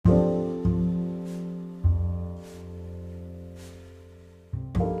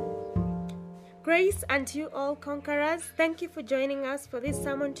Grace unto you all conquerors. Thank you for joining us for this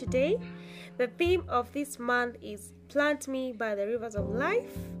sermon today. The theme of this month is Plant Me by the Rivers of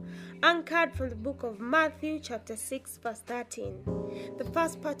Life, anchored from the book of Matthew chapter 6 verse 13. The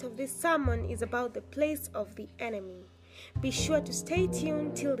first part of this sermon is about the place of the enemy. Be sure to stay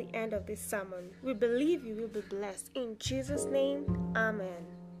tuned till the end of this sermon. We believe you will be blessed. In Jesus' name, amen.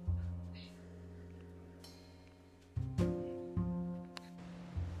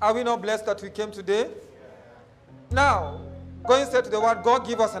 Are we not blessed that we came today? Now, going straight to the word, God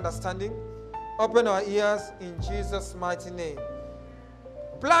give us understanding. Open our ears in Jesus' mighty name.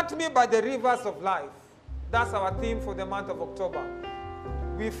 Plant me by the rivers of life. That's our theme for the month of October.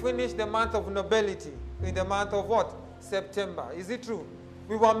 We finished the month of nobility in the month of what? September. Is it true?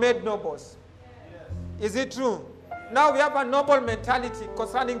 We were made nobles. Yes. Is it true? Now we have a noble mentality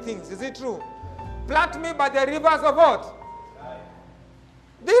concerning things. Is it true? Plant me by the rivers of what?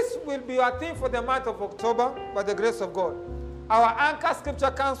 This will be our theme for the month of October by the grace of God. Our anchor scripture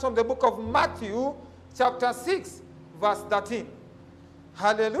comes from the book of Matthew chapter 6 verse 13.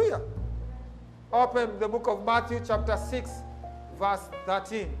 Hallelujah. Open the book of Matthew chapter 6 verse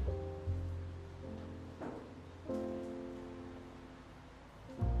 13.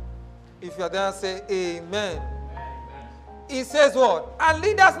 If you are there, say amen. Amen. It says what? And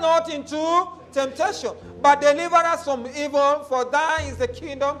lead us not into temptation, but deliver us from evil, for thine is the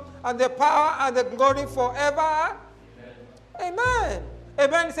kingdom and the power and the glory forever. Amen. Amen.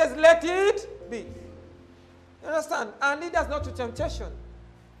 Amen. It says, let it be. You understand? And lead us not to temptation.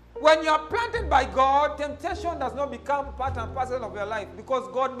 When you are planted by God, temptation does not become part and parcel of your life, because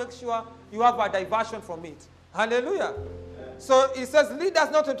God makes sure you have a diversion from it. Hallelujah. So it says, lead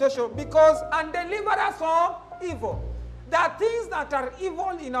us not to temptation, and deliver us from evil. There are things that are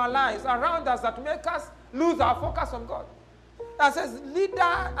evil in our lives around us that make us lose our focus on God. It says, lead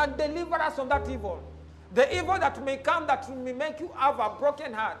us and deliver us from that evil. The evil that may come that may make you have a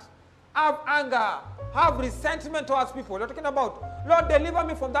broken heart, have anger, have resentment towards people. You're talking about, Lord, deliver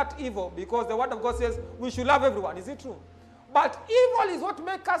me from that evil, because the word of God says we should love everyone. Is it true? But evil is what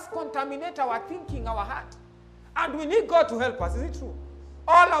makes us contaminate our thinking, our heart. And we need God to help us. Is it true?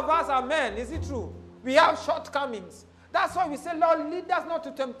 All of us are men. Is it true? We have shortcomings. That's why we say, Lord, lead us not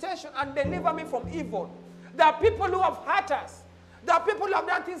to temptation and deliver me from evil. There are people who have hurt us. There are people who have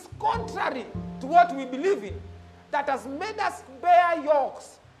done things contrary to what we believe in, that has made us bear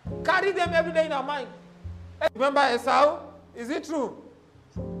yokes, carry them every day in our mind. Remember Esau? Is it true?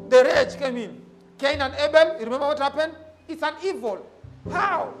 The rage came in. Cain and Abel, you remember what happened? It's an evil.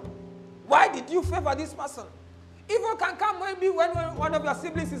 How? Why did you favor this person? Evil can come maybe when one of your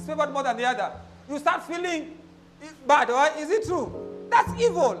siblings is favored more than the other. You start feeling bad, right? Is it true? That's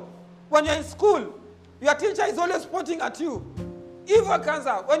evil. When you're in school, your teacher is always pointing at you. Evil comes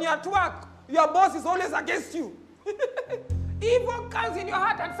out. When you're at work, your boss is always against you. Evil comes in your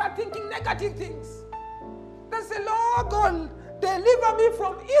heart and start thinking negative things. Then say, Lord God, deliver me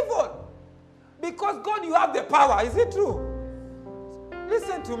from evil. Because God, you have the power. Is it true?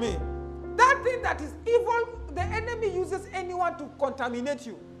 Listen to me. That thing that is evil, the enemy uses anyone to contaminate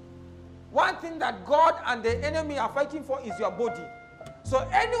you. One thing that God and the enemy are fighting for is your body. So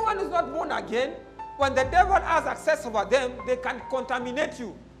anyone who's not born again, when the devil has access over them, they can contaminate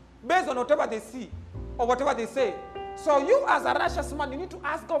you based on whatever they see or whatever they say. So you as a righteous man, you need to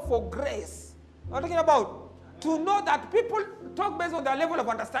ask God for grace. I'm talking about to know that people talk based on their level of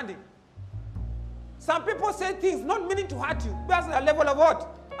understanding. Some people say things not meaning to hurt you, based on their level of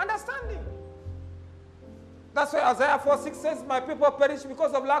what? Understanding. That's why Isaiah 4:6 says, my people perish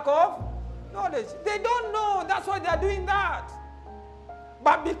because of lack of knowledge. They don't know. That's why they are doing that.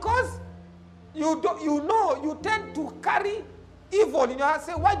 But because you know, you tend to carry evil in your heart.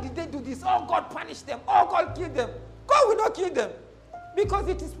 Say, why did they do this? Oh, God punished them. Oh, God killed them. God will not kill them. Because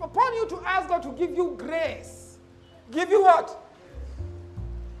it is upon you to ask God to give you grace. Give you what?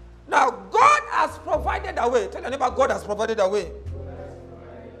 Now, God has provided a way. Tell your neighbor, God has provided a way.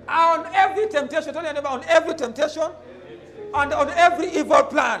 On every temptation. Tell your neighbor, on every temptation. And on every evil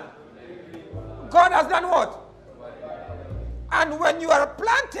plan. God has done what? And when you are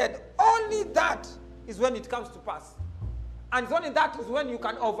planted, only that is when it comes to pass. And only that is when you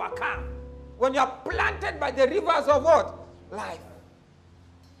can overcome. When you are planted by the rivers of what? Life.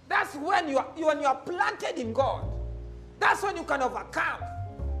 That's when you are planted in God. That's when you can overcome.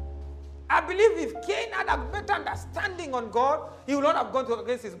 I believe if Cain had a better understanding on God, he would not have gone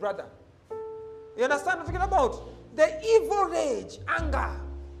against his brother. You understand what I'm talking about? The evil rage, anger,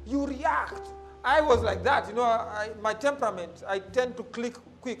 you react. I was like that, you know, my temperament, I tend to click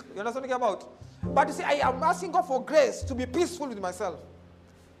quick. You understand what I'm talking about? But you see, I am asking God for grace to be peaceful with myself.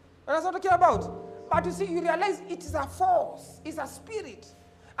 That's what I'm talking about. But you see, you realize it is a force. It's a spirit.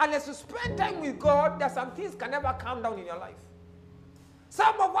 Unless you spend time with God, there are some things can never calm down in your life.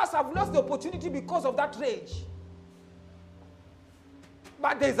 Some of us have lost the opportunity because of that rage.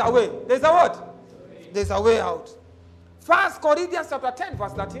 But there's a way. There's a what? There's a way out. 1 Corinthians chapter 10,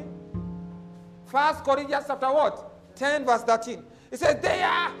 verse 13. 1 Corinthians chapter what? 10, verse 13. It says, there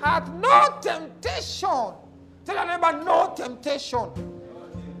hath no temptation. Tell your neighbor, no temptation.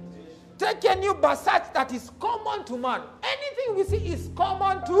 Taken you by such that is common to man. Anything we see is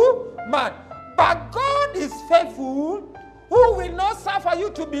common to man. But God is faithful, who will not suffer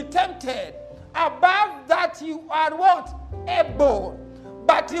you to be tempted above that you are what? Able.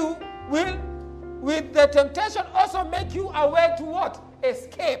 But you will, with the temptation, also make you aware to what?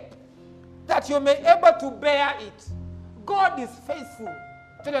 Escape. That you may be able to bear it. God is faithful.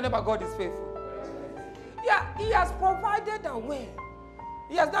 Tell your neighbor, God is faithful. Yeah, he has provided a way.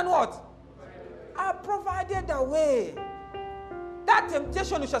 He has done what? I provided a way. That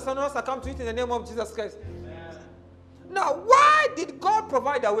temptation you shall not succumb to it in the name of Jesus Christ. Amen. Now, why did God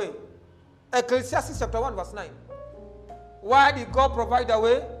provide a way? Ecclesiastes chapter 1 verse 9. Why did God provide a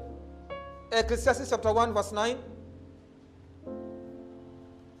way? Ecclesiastes chapter 1 verse 9.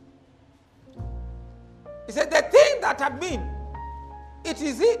 He said, the thing that had been, it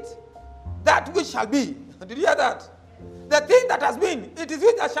is it that which shall be. Did you hear that? The thing that has been, it is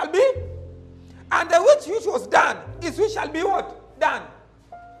it that shall be. And the which was done is which shall be what? Done.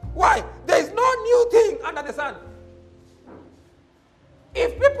 Why? There is no new thing under the sun.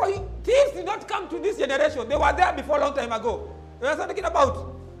 If thieves did not come to this generation, they were there before a long time ago. You know what I'm talking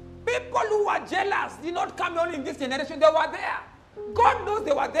about? People who were jealous did not come only in this generation, they were there. God knows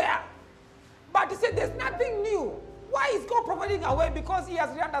they were there. But he said there's nothing new. Why is God providing a way? Because he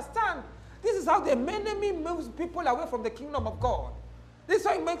has to understand this is how the enemy moves people away from the kingdom of God. This is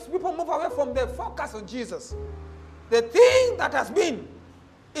how it makes people move away from the focus on Jesus. The thing that has been,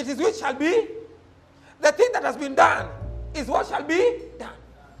 it is which shall be. The thing that has been done is what shall be done.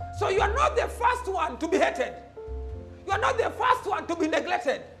 So you are not the first one to be hated. You are not the first one to be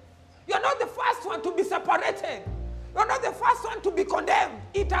neglected. You are not the first one to be separated. You are not the first one to be condemned.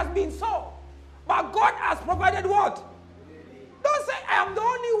 It has been so. But God has provided what? Don't say, I am the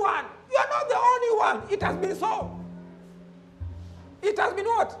only one. You are not the only one. It has been so. It has been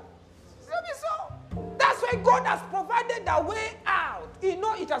what? It has been so. That's why God has provided a way out. You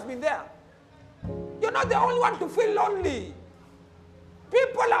know it has been there. You're not the only one to feel lonely.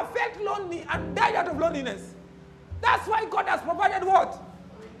 People have felt lonely and died out of loneliness. That's why God has provided what?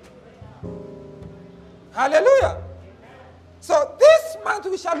 Hallelujah. So this month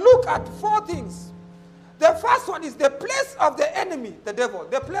we shall look at 4 things. The first one is the place of the enemy, the devil.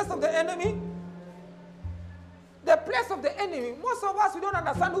 The place of the enemy. The place of the enemy. Most of us, we don't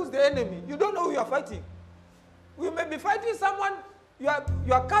understand who's the enemy. You don't know who you are fighting. We may be fighting someone, you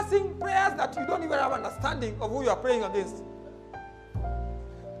are casting prayers that you don't even have understanding of who you are praying against.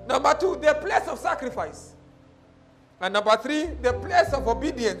 Number 2, the place of sacrifice. And number 3, the place of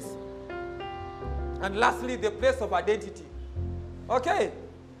obedience. And lastly, the place of identity. Okay.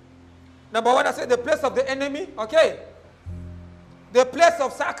 Number 1, I said the place of the enemy. Okay. The place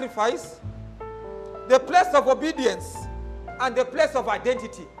of sacrifice. The place of obedience. And the place of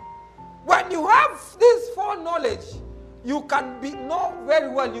identity. When you have these 4 knowledge, you can know very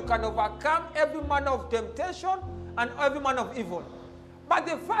well you can overcome every manner of temptation and every manner of evil. But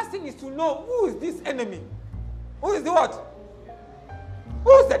the first thing is to know who is this enemy. Who is the what?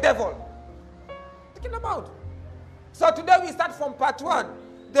 Who is the devil? Thinking about. So today we start from part 1.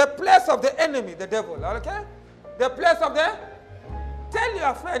 The place of the enemy, the devil. Okay? The place of the... Tell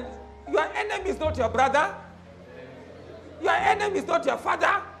your friend, your enemy is not your brother. Your enemy is not your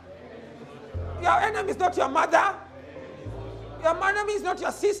father. Your enemy is not your mother. Your enemy is not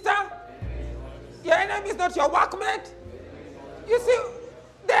your sister. Your enemy is not your workmate. You see,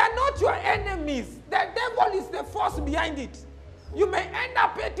 they are not your enemies. The devil is the force behind it. You may end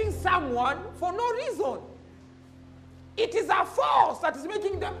up hating someone for no reason. It is a force that is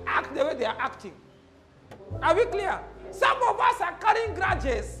making them act the way they are acting. Are we clear? Some of us are carrying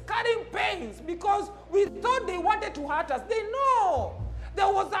grudges, carrying pains because we thought they wanted to hurt us. They know there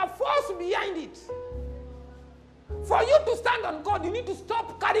was a force behind it. For you to stand on God, you need to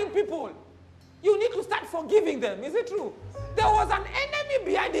stop carrying people. You need to start forgiving them. Is it true? There was an enemy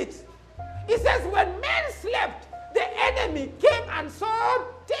behind it. It says when men slept, the enemy came and sowed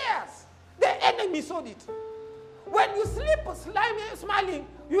tears. The enemy sowed it. When you sleep smiling,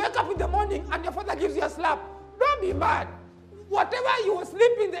 you wake up in the morning and your father gives you a slap. Don't be mad. Whatever you were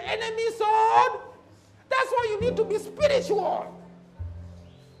sleeping, the enemy sowed. That's why you need to be spiritual.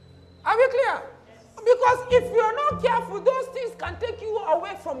 Are we clear? Because if you are not careful, those things can take you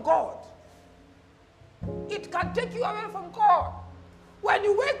away from God. It can take you away from God. When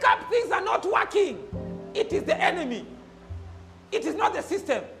you wake up, things are not working. It is the enemy. It is not the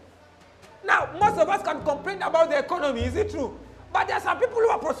system. Now, most of us can complain about the economy. Is it true? But there are some people who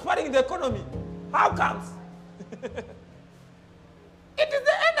are prospering in the economy. How comes? It is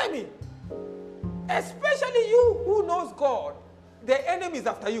the enemy. Especially you who knows God. The enemy is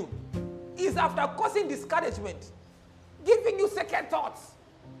after you. He's after causing discouragement, giving you second thoughts.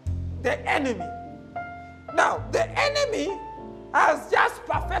 The enemy. Now, the enemy has just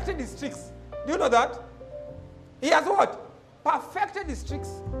perfected his tricks. Do you know that? He has what? Perfected his tricks.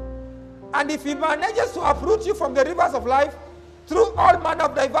 And if he manages to uproot you from the rivers of life through all manner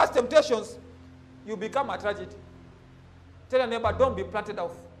of diverse temptations, you become a tragedy. Tell your neighbor, don't be planted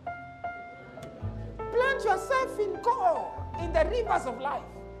off. Plant yourself in God, in the rivers of life.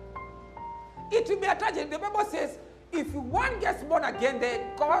 It will be a tragedy. The Bible says, if one gets born again, then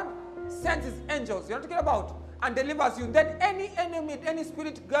God sends his angels, you're not talking about, and delivers you. Then any enemy, any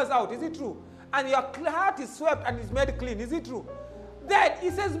spirit goes out. Is it true? And your heart is swept and is made clean. Is it true? Then he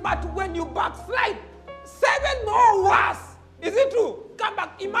says, but when you backslide, 7 more worse. Is it true? Come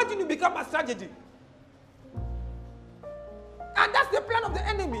back. Imagine you become a tragedy. And that's the plan of the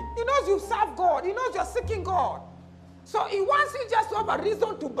enemy. He knows you serve God. He knows you're seeking God. So he wants you just to have a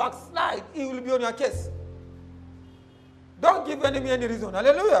reason to backslide. He will be on your case. Don't give enemy any reason.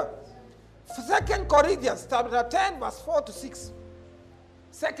 Hallelujah. 2 Corinthians chapter 10 verse 4 to 6.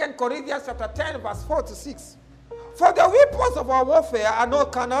 2 Corinthians chapter 10 verse 4 to 6. For the weapons of our warfare are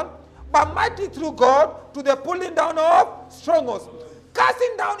not carnal, but mighty through God to the pulling down of strongholds,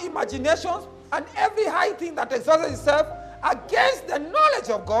 casting down imaginations and every high thing that exalts itself against the knowledge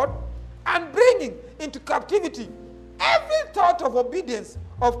of God, and bringing into captivity every thought of obedience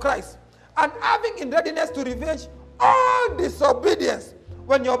of Christ, and having in readiness to revenge all disobedience.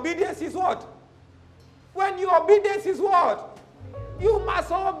 When your obedience is what? When your obedience is what? You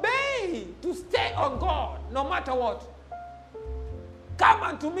must obey to stay on God, no matter what. Come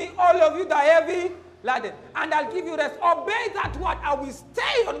unto me, all of you that are heavy laden, and I'll give you rest. Obey that word. I will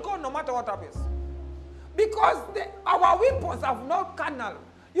stay on God no matter what happens. Because our weapons are not carnal.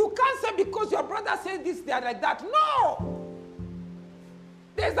 You can't say because your brother says this, they are like that. No!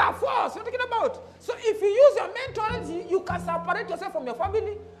 There's a force you're talking about. So if you use your mentality, you can separate yourself from your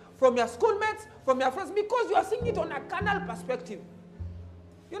family, from your schoolmates, from your friends, because you are seeing it on a carnal perspective.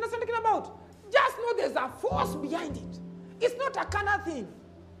 You understand what I'm talking about? Just know there's a force behind it. It's not a carnal thing.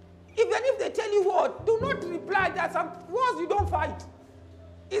 Even if they tell you what, do not reply. There's some wars you don't fight.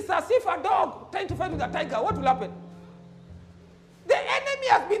 It's as if a dog trying to fight with a tiger. What will happen? The enemy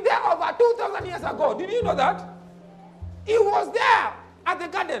has been there over 2,000 years ago. Did you know that? He was there at the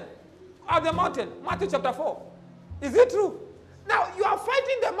garden, at the mountain, Matthew chapter 4. Is it true? Now, you are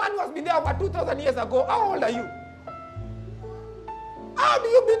fighting the man who has been there over 2,000 years ago. How old are you? How do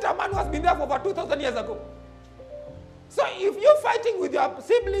you beat a man who has been there for over 2,000 years ago? So if you're fighting with your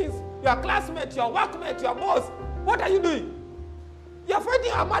siblings, your classmates, your workmates, your boss, what are you doing? You're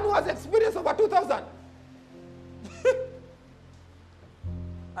fighting a man who has experienced over 2,000.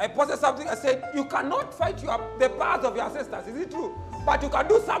 I posted something, I said, you cannot fight the past of your ancestors, is it true? But you can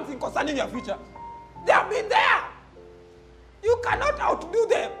do something concerning your future. They have been there. You cannot outdo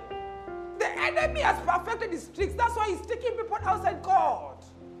them. The enemy has perfected his tricks. That's why he's taking people outside God.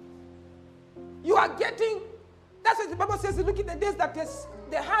 You are getting, that's what the Bible says, look at the days that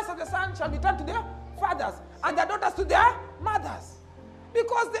the hands of the son shall be turned to their fathers, and their daughters to their mothers.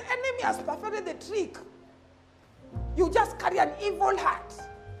 Because the enemy has perfected the trick. You just carry an evil heart.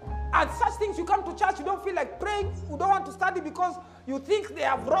 And such things, you come to church, you don't feel like praying, you don't want to study because you think they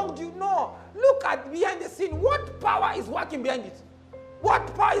have wronged you. No. Look at behind the scene. What power is working behind it?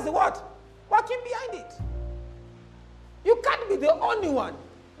 What power is what? Working behind it. You can't be the only one.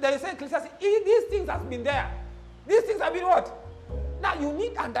 There is a Ecclesiastes, these things have been there. These things have been what? Now you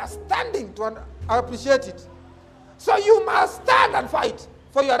need understanding to appreciate it. So you must stand and fight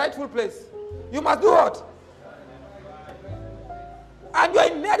for your rightful place. You must do what? And your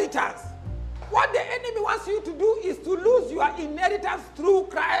inheritance. What the enemy wants you to do is to lose your inheritance through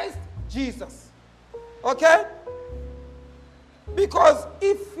Christ Jesus. Okay? Because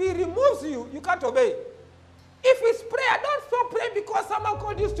if he removes you, you can't obey. If it's prayer, don't stop praying because someone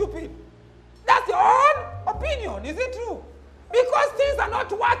called you stupid. That's your own opinion. Is it true? Because things are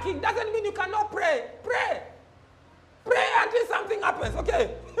not working doesn't mean you cannot pray. Pray. Pray until something happens,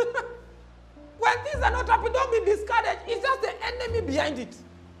 okay? When things are not happening, don't be discouraged. It's just the enemy behind it.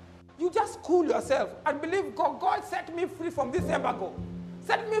 You just cool yourself and believe God set me free from this embargo.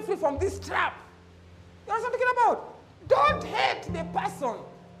 Set me free from this trap. You know what I'm talking about? Don't hate the person.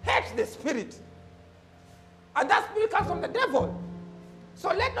 Hate the spirit. And that spirit comes from the devil. So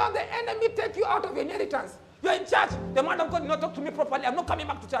let not the enemy take you out of your inheritance. You're in church. The man of God did not talk to me properly. I'm not coming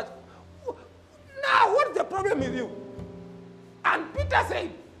back to church. Now, what's the problem with you? And Peter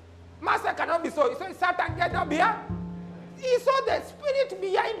said, Master cannot be so. He said, Satan, get up here. He saw the spirit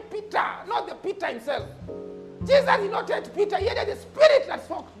behind Peter, not the Peter himself. Jesus did not hate Peter. He hated the spirit that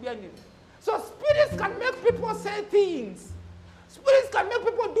spoke behind him. So spirits can make people say things. Spirits can make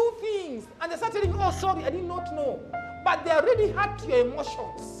people do things. And they start telling you, oh, sorry, I did not know. But they already hurt your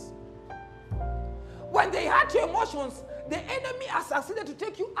emotions. When they hurt your emotions, the enemy has succeeded to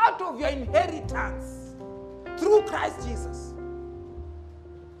take you out of your inheritance through Christ Jesus.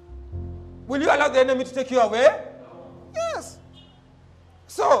 Will you allow the enemy to take you away? No. Yes.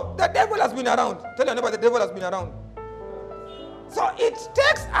 So, the devil has been around. Tell your neighbor, the devil has been around. So, it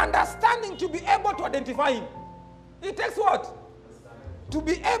takes understanding to be able to identify him. It takes what? To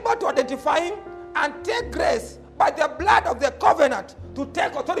be able to identify him and take grace by the blood of the covenant to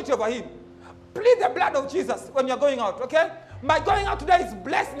take authority over him. Plead the blood of Jesus when you're going out, okay? My going out today is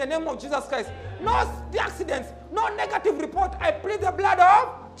blessed in the name of Jesus Christ. No accidents, no negative report. I plead the blood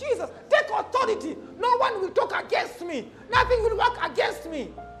of Jesus. Take authority. No one will talk against me. Nothing will work against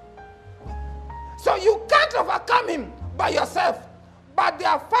me. So you can't overcome him by yourself. But there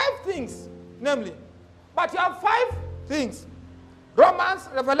are 5 things, namely. But you have 5 things. Romans,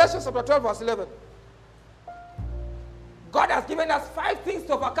 Revelation chapter 12, verse 11. God has given us 5 things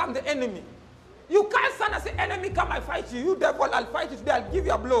to overcome the enemy. You can't stand and say, enemy, come, I fight you. You devil, I'll fight you today. I'll give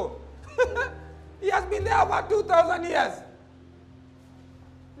you a blow. He has been there over 2,000 years.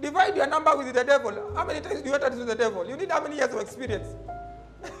 Divide your number with the devil. How many times do you enter with the devil? You need how many years of experience?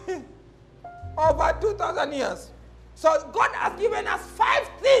 Over 2,000 years. So God has given us 5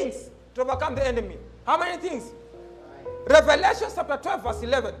 things to overcome the enemy. How many things? Revelation chapter 12, verse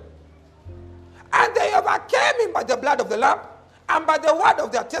 11. And they overcame him by the blood of the Lamb and by the word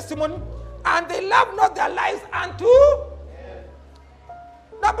of their testimony, and they loved not their lives unto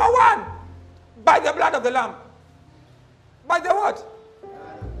number 1, by the blood of the Lamb. By the what?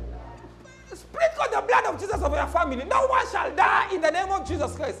 Sprinkle the blood of Jesus over your family. No one shall die in the name of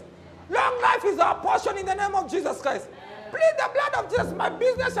Jesus Christ. Long life is our portion in the name of Jesus Christ. Plead the blood of Jesus. My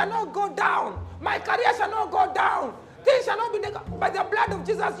business shall not go down. My career shall not go down. Things shall not be negative. By the blood of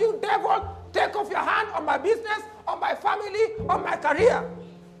Jesus, you devil, take off your hand on my business, on my family, on my career.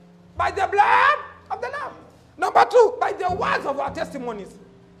 By the blood of the Lamb. Number 2, by the words of our testimonies.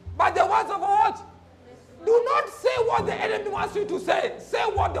 By the words of our what? Do not say what the enemy wants you to say. Say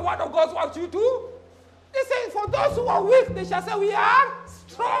what the word of God wants you to. He says, for those who are weak, they shall say, we are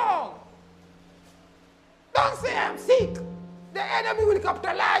strong. Don't say, I'm sick. The enemy will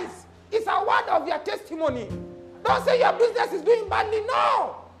capitalize. It's a word of your testimony. Don't say your business is doing badly.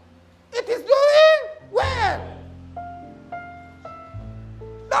 No. It is doing well.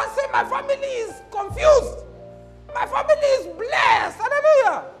 Don't say my family is confused. My family is blessed.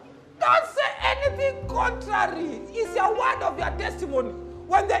 Hallelujah. Don't say anything contrary. It's a word of your testimony.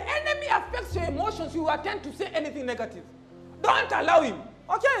 When the enemy affects your emotions, you attempt to say anything negative. Don't allow him.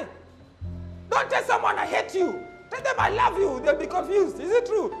 Okay? Don't tell someone I hate you. Tell them I love you. They'll be confused. Is it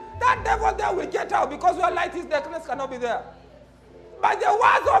true? That devil there will get out because where light is, darkness cannot be there. By the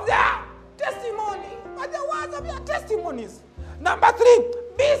words of their testimony. By the words of your testimonies. Number 3,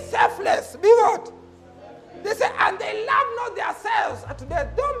 be selfless. Be what? They say, and they love not themselves. Today,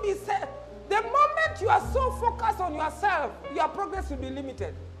 don't be self. The moment you are so focused on yourself, your progress will be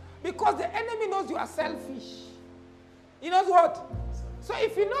limited. Because the enemy knows you are selfish. He knows what? So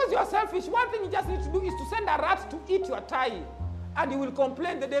if he knows you are selfish, one thing you just need to do is to send a rat to eat your tie. And he will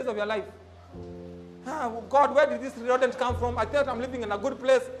complain the days of your life. Oh God, where did this rodent come from? I thought I'm living in a good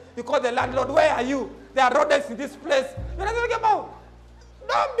place. You call the landlord, where are you? There are rodents in this place. You know what I'm talking about?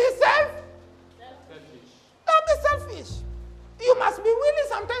 Don't be selfish. Don't be selfish. You must be willing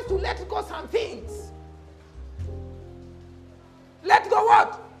sometimes to let go some things. Let go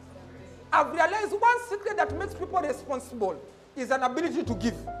what? I've realized one secret that makes people responsible is an ability to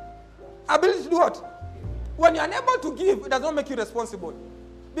give. Ability to do what? When you're unable to give, it does not make you responsible.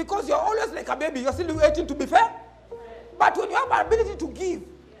 Because you're always like a baby. You're still waiting to be fair. But when you have an ability to give,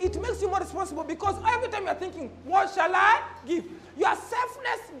 it makes you more responsible because every time you're thinking, what shall I give? Your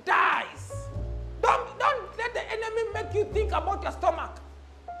selfness dies. Don't let the enemy make you think about your stomach.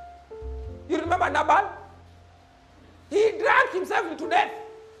 You remember Nabal? He drank himself into death.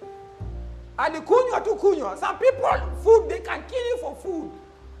 And kunywa. Some people, food, they can kill you for food.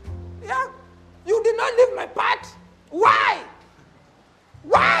 Yeah? You did not leave my part. Why?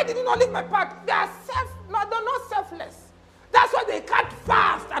 did not leave my path. They are they're not selfless. That's why they can't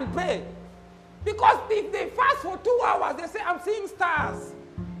fast and pray. Because if they fast for 2 hours, they say, I'm seeing stars.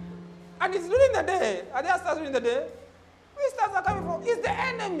 And it's during the day. Are there stars during the day? Where stars are coming from? It's the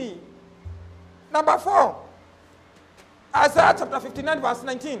enemy. Number 4. Isaiah chapter 59 verse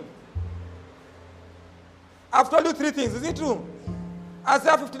 19. I've told you 3 things. Is it true?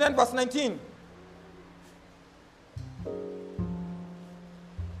 Isaiah 59 verse 19.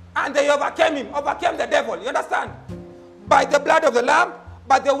 And they overcame the devil. You understand? By the blood of the Lamb,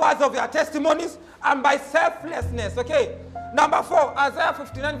 by the words of their testimonies, and by selflessness. Okay? Number 4, Isaiah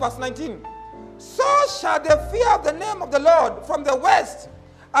 59 verse 19. So shall the fear of the name of the Lord from the west,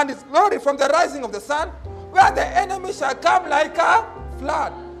 and his glory from the rising of the sun, where the enemy shall come like a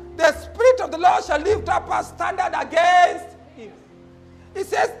flood. The Spirit of the Lord shall lift up a standard against him. It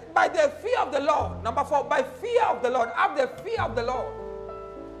says, by the fear of the Lord. Number 4, by fear of the Lord. Have the fear of the Lord.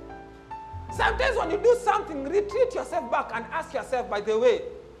 Sometimes when you do something, retreat yourself back and ask yourself, by the way,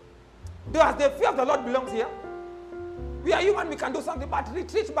 does the fear of the Lord belong here? We are human, we can do something, but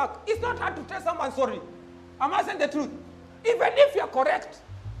retreat back. It's not hard to tell someone sorry. Am I saying the truth? Even if you're correct,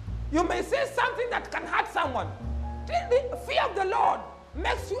 you may say something that can hurt someone. The fear of the Lord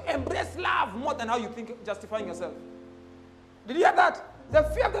makes you embrace love more than how you think justifying yourself. Did you hear that? The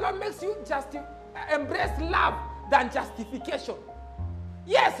fear of the Lord makes you embrace love than justification.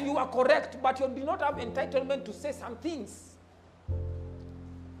 Yes, you are correct, but you do not have entitlement to say some things.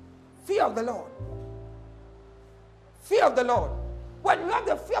 Fear of the Lord. Fear of the Lord. When you have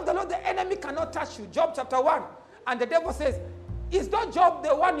the fear of the Lord, the enemy cannot touch you. Job chapter 1. And the devil says, is not Job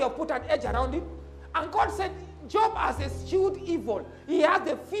the one you have put an edge around him? And God said, Job has eschewed evil. He has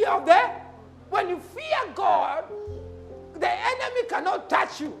the fear of the... When you fear God, the enemy cannot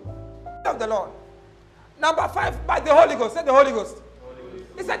touch you. Fear of the Lord. Number 5, by the Holy Ghost. Say the Holy Ghost.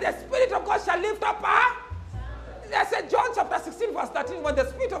 He said, the Spirit of God shall lift up a... I said, John chapter 16 verse 13, when the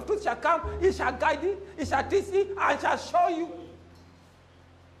Spirit of truth shall come, he shall guide you, he shall teach you, and shall show you.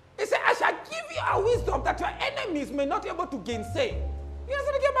 He said, I shall give you a wisdom that your enemies may not be able to gainsay. You know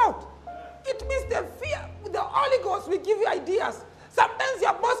what I'm talking about? It means the fear, the Holy Ghost will give you ideas. Sometimes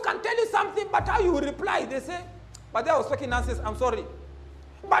your boss can tell you something, but how you will reply, they say, but they was talking nonsense, I'm sorry.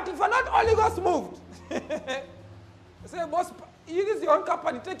 But if you're not Holy Ghost moved, they say, boss, you use your own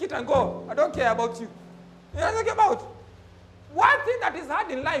company, take it and go. I don't care about you. You know what I'm talking about? One thing that is hard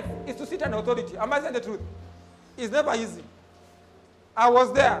in life is to sit in authority. Am I saying the truth? It's never easy. I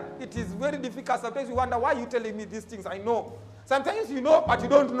was there. It is very difficult. Sometimes you wonder, why are you telling me these things? I know. Sometimes you know, but you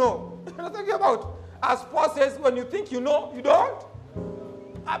don't know. You know what I'm talking about? As Paul says, when you think you know, you don't.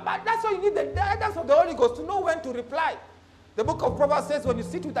 But that's why you need the guidance of the Holy Ghost to know when to reply. The book of Proverbs says, when you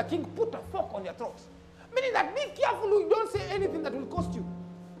sit with a king, put a fork on your throat. Meaning that be careful you don't say anything that will cost you.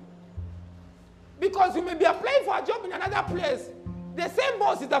 Because you may be applying for a job in another place. The same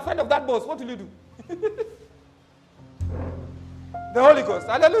boss is the friend of that boss. What will you do? The Holy Ghost.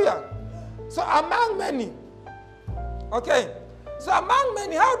 Hallelujah. So among many. Okay. So among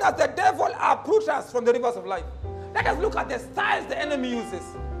many, how does the devil uproot us from the rivers of life? Let us look at the styles the enemy uses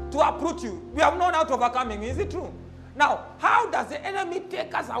to uproot you. We have known how to overcome him. Is it true? Now, how does the enemy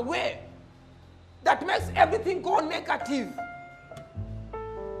take us away? That makes everything go negative.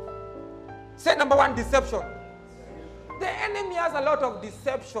 Say number 1, deception. The enemy has a lot of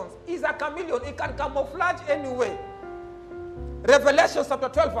deceptions. He's a chameleon. He can camouflage anyway. Revelation chapter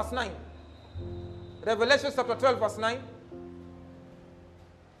 12 verse 9. Revelation chapter 12 verse 9.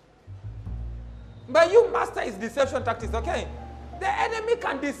 But you master his deception tactics, okay? The enemy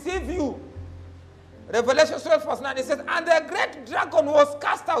can deceive you. Revelation 12 verse 9, it says, and the great dragon was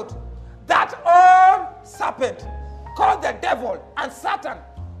cast out, that old serpent, called the devil and Satan,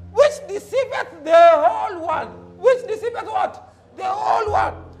 which deceiveth the whole world. Which deceiveth what? The whole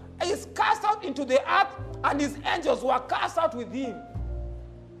world. Is cast out into the earth, and his angels were cast out with him.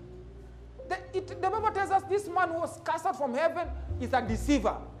 The Bible tells us this man who was cast out from heaven is a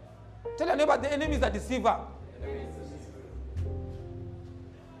deceiver. Tell your neighbor, the enemy is a deceiver.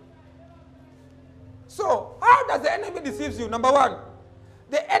 So, how does the enemy deceive you? Number 1,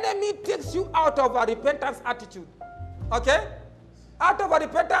 the enemy takes you out of a repentance attitude. Okay? Out of a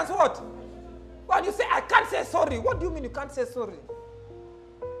repentance what? When you say, I can't say sorry, what do you mean you can't say sorry?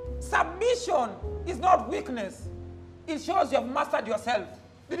 Submission is not weakness. It shows you have mastered yourself.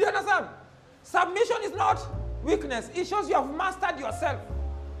 Did you understand? Submission is not weakness. It shows you have mastered yourself.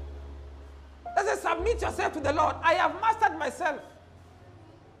 Let's say, submit yourself to the Lord. I have mastered myself.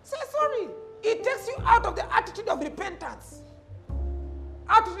 Say sorry. It takes you out of the attitude of repentance.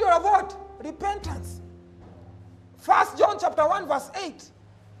 Attitude of what? Repentance. 1 John chapter 1 verse 8.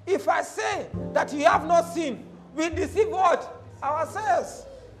 If I say that you have no sin, we deceive what? Ourselves.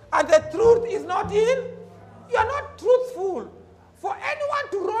 And the truth is not in. You are not truthful. For anyone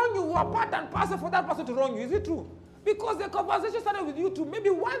to wrong you, you are part and parcel for that person to wrong you. Is it true? Because the conversation started with you too. Maybe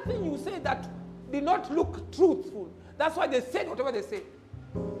one thing you say that did not look truthful. That's why they said whatever they say.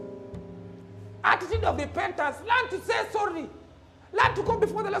 Attitude of repentance. Learn to say sorry. Learn to go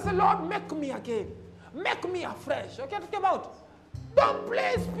before the Lord and say, Lord, make me again. Make me afresh. Okay, talk about. Don't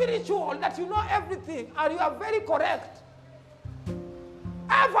play spiritual that you know everything and you are very correct.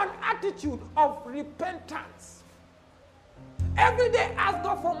 Have an attitude of repentance. Every day ask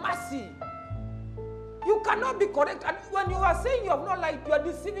God for mercy. You cannot be correct. And when you are saying you have not lied, you are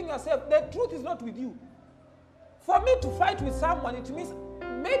deceiving yourself. The truth is not with you. For me to fight with someone, it means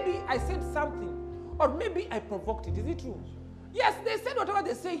maybe I said something or maybe I provoked it. Is it true? Yes, they said whatever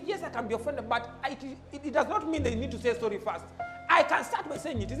they say. Yes, I can be offended, but it does not mean they need to say sorry first. I can start by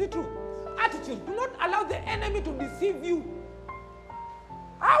saying it. Is it true? Attitude. Do not allow the enemy to deceive you.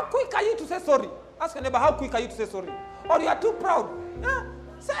 How quick are you to say sorry? Ask your neighbor, how quick are you to say sorry? Or you are too proud? Yeah?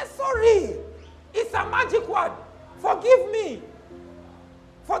 Say sorry. It's a magic word. Forgive me.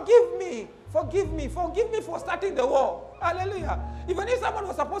 Forgive me. Forgive me. Forgive me for starting the war. Hallelujah. Even if someone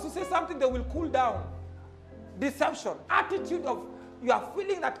was supposed to say something, they will cool down. Deception. Attitude of you are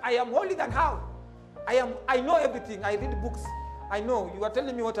feeling that I am holy than how? I know everything. I read books. I know. You are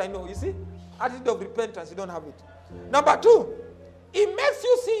telling me what I know. You see? Attitude of repentance. You don't have it. Number 2. It makes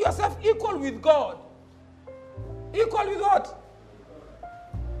you see yourself equal with God. Equal with what?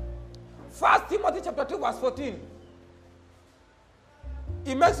 1 Timothy chapter 2 verse 14.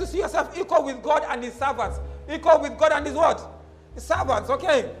 It makes you see yourself equal with God and his servants. Equal with God and his what? His servants,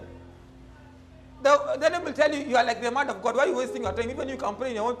 okay? Then they will tell you, you are like the man of God. Why are you wasting your time? Even you can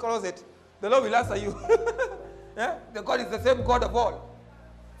pray in your own closet. The Lord will answer you. Yeah? The God is the same God of all.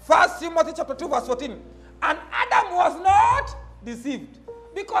 1 Timothy chapter 2 verse 14. And Adam was not deceived.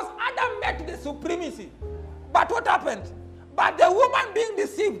 Because Adam met the supremacy. But what happened? But the woman being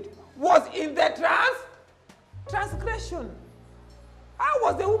deceived was in the transgression. How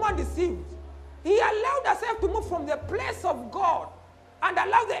was the woman deceived? He allowed herself to move from the place of God and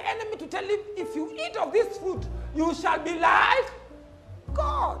allowed the enemy to tell him, if you eat of this fruit, you shall be like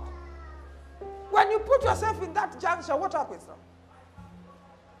God. When you put yourself in that juncture, what happens now?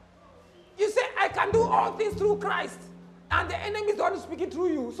 You say, I can do all things through Christ. And the enemy is the one speaking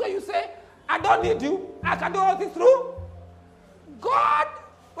through you. So you say, I don't need you. I can do all things through God.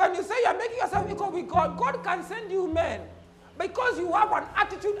 When you say you're making yourself equal with God, God can send you men. Because you have an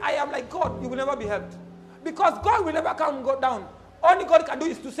attitude, I am like God, you will never be helped. Because God will never come and go down. Only God can do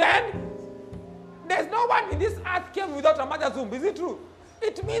is to send. There's no one in this earth came without a mother's womb. Is it true?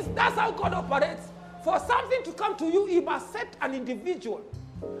 It means that's how God operates. For something to come to you, He must set an individual.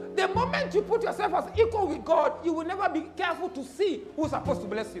 The moment you put yourself as equal with God, you will never be careful to see who's supposed to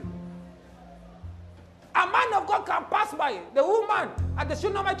bless you. A man of God can pass by the woman at the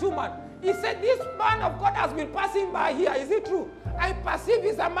Shunammite woman. He said, this man of God has been passing by here. Is it true? I perceive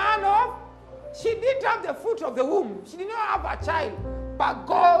he's a man of... She didn't have the fruit of the womb. She did not have a child. But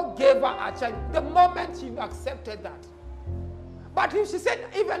God gave her a child the moment she accepted that. But if she said,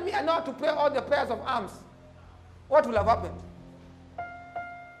 even me, I know how to pray all the prayers of arms, what will have happened?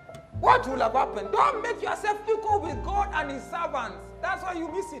 What will have happened? Don't make yourself equal with God and His servants. That's why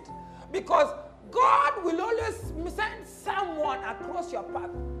you miss it. Because God will always send someone across your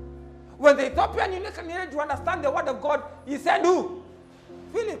path. When the Ethiopian eunuch needed to understand the word of God, he said who?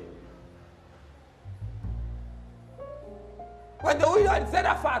 Philip. When the widow in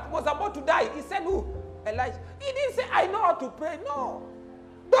Zarephath was about to die, he said who? Elijah. He didn't say, I know how to pray. No.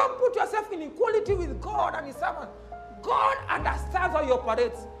 Don't put yourself in equality with God and His servant. God understands how He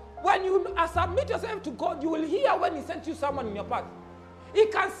operates. When you submit yourself to God, you will hear when He sends you someone in your path. He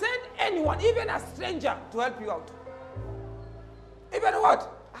can send anyone, even a stranger, to help you out. Even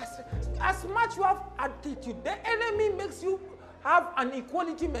what? As much you have attitude, the enemy makes you have an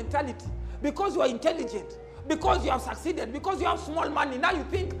equality mentality because you are intelligent, because you have succeeded, because you have small money. Now you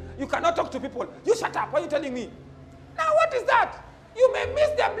think you cannot talk to people. You shut up. What are you telling me? Now what is that? You may miss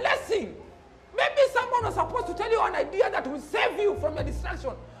the blessing. Maybe someone was supposed to tell you an idea that will save you from your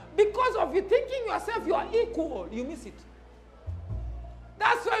distraction. Because of you thinking yourself you are equal, you miss it.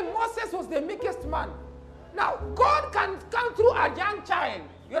 That's why Moses was the meekest man. Now, God can come through a young child.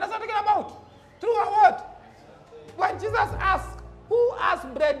 You understand what I'm talking about? Through a what? When Jesus asked, who has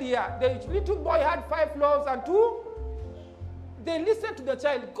bread here? The little boy had 5 loaves and 2. They listened to the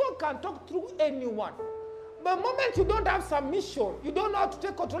child. God can talk through anyone. But the moment you don't have submission, you don't know how to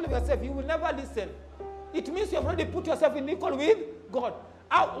take control of yourself, you will never listen. It means you have already put yourself in equal with God.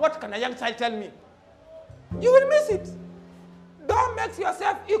 What can a young child tell me? You will miss it. Don't make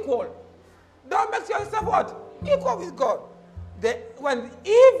yourself equal. Don't make yourself what? Equal with God. When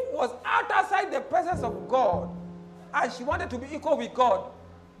Eve was outside the presence of God and she wanted to be equal with God,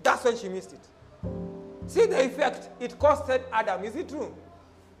 that's when she missed it. See the effect it costed Adam. Is it true?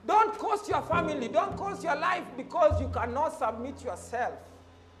 Don't cost your family. Don't cost your life because you cannot submit yourself.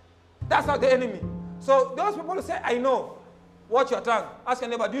 That's not the enemy. So those people who say, I know, watch your tongue. Ask your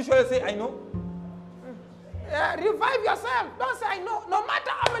neighbor, do you usually say, I know? Revive yourself. Don't say, I know. No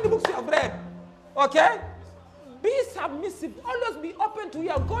matter how many books you have read. Okay? Be submissive. Always be open to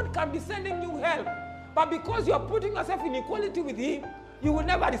hear. God can be sending you help. But because you are putting yourself in equality with him, you will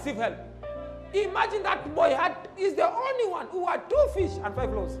never receive help. Imagine that boy is the only one who had 2 fish and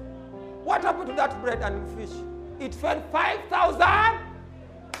 5 loaves. What happened to that bread and fish? It fed 5,000.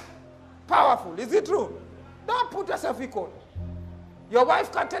 Powerful. Is it true? Don't put yourself equal. Your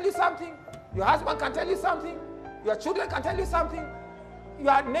wife can tell you something. Your husband can tell you something. Your children can tell you something.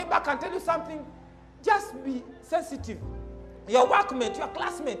 Your neighbor can tell you something. Just be sensitive. Your workmate, your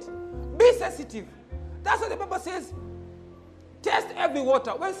classmate, be sensitive. That's what the Bible says. Test every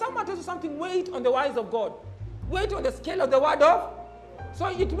water. When someone tells you something, wait on the words of God. Wait on the scale of the word of. So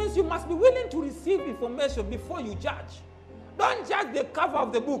it means you must be willing to receive information before you judge. Don't judge the cover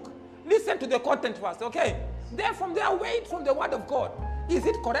of the book. Listen to the content first, okay? Then from there, wait from the word of God. Is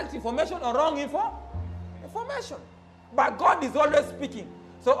it correct information or wrong information? But God is always speaking.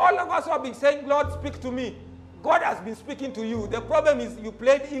 So all of us who have been saying, Lord, speak to me. God has been speaking to you. The problem is you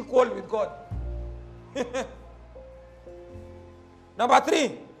played equal with God. Number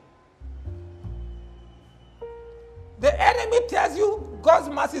 3. The enemy tells you God's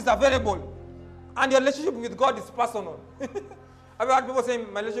mercy is available and your relationship with God is personal. Have you heard people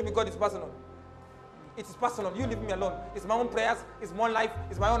saying my relationship with God is personal? It is personal. You leave me alone. It's my own prayers. It's my own life.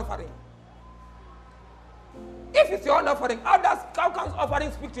 It's my own offering. If it's your own offering, how can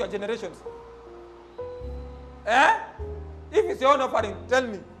offering speak to your generations? If it's your own offering, tell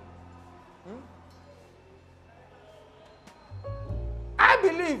me. I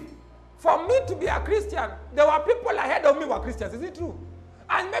believe for me to be a Christian, there were people ahead of me who were Christians. Is it true?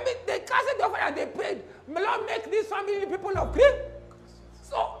 And maybe they casted the offering and they prayed, may Lord make this family people of Christ.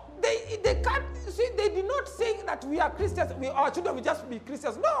 So they can't, see, they did not say that we are Christians, our children will just be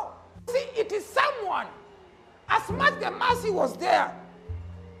Christians. No. See, it is someone. As much the mercy was there,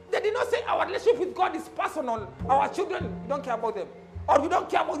 they did not say our relationship with God is personal. Our children, we don't care about them. Or we don't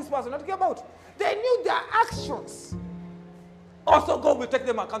care about this person, not care about. They knew their actions. Also, God will take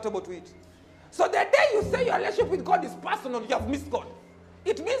them accountable to it. So the day you say your relationship with God is personal, you have missed God.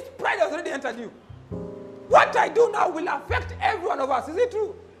 It means pride has already entered you. What I do now will affect every one of us. Is it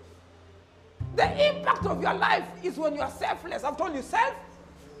true? The impact of your life is when you are selfless. I've told you,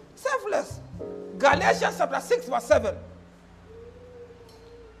 selfless. Galatians chapter 6 verse 7.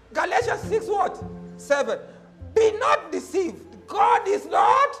 Galatians 6 what? 7. Be not deceived. God is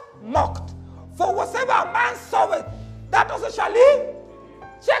not mocked. For whatsoever a man soweth, that also shall he.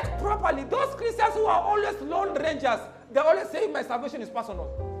 Check properly. Those Christians who are always lone rangers, they always say my salvation is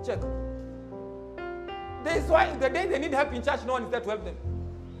personal. Check. That is why the day they need help in church, no one is there to help them.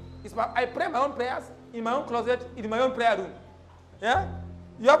 I pray my own prayers in my own closet, in my own prayer room. Yeah?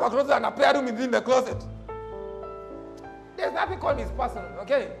 You have a closet and a prayer room in the closet. There's nothing called it's personal,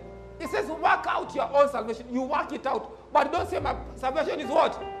 okay? It says work out your own salvation. You work it out. But don't say my salvation is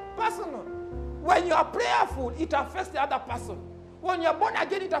what? Personal. When you are prayerful, it affects the other person. When you are born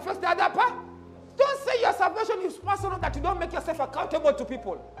again, it affects the other person. Don't say your salvation is personal, that you don't make yourself accountable to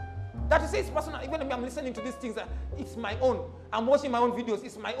people. That you say it's personal. Even if I'm listening to these things, it's my own. I'm watching my own videos.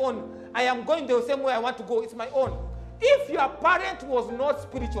 It's my own. I am going the same way I want to go. It's my own. If your parent was not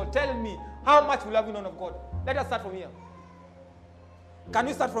spiritual, tell me how much will have you known of God? Let us start from here. Can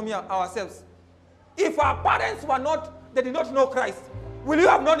we start from here ourselves? If our parents were not, they did not know Christ, will you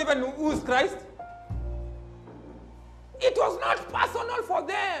have known even who is Christ? It was not personal for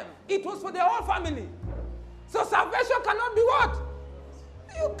them. It was for their whole family. So salvation cannot be what?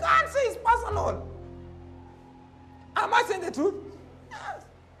 You can't say it's personal. Am I saying the truth? Yes.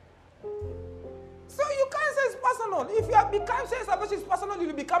 So you can't say it's personal. If you have become saying salvation is personal, you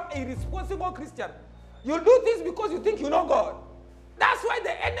will become a responsible Christian. You'll do things because you think you know God. That's why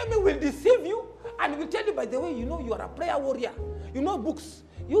the enemy will deceive you and will tell you, by the way, you know you are a prayer warrior. You know books.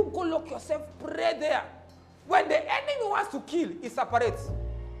 You go lock yourself, pray there. When the enemy wants to kill, he separates.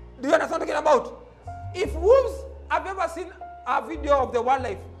 Do you understand what I'm talking about? If wolves, have you ever seen a video of the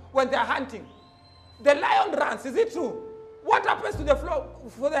wildlife when they're hunting? The lion runs, is it true? What happens to the flock,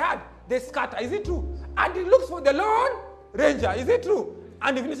 for the herd? They scatter, is it true? And he looks for the lone ranger, is it true?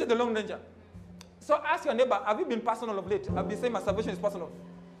 And he finishes the Long Ranger. So ask your neighbor, have you been personal of late? I've been saying my salvation is personal.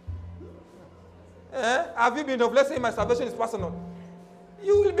 Have you been of late saying my salvation is personal?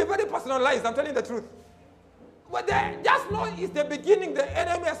 You will be very personalized, I'm telling you the truth. But just know it's the beginning, the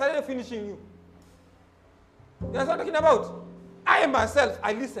enemy has started finishing you. You know what I'm talking about? I myself,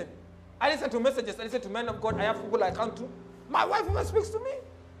 I listen. I listen to messages, I listen to men of God, I have people I come to. My wife even speaks to me.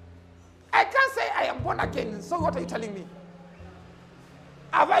 I can't say I am born again, so what are you telling me?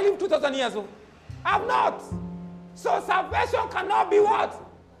 Have I lived 2,000 years old? I have not. So salvation cannot be what?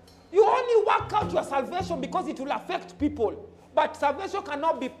 You only work out your salvation because it will affect people. But salvation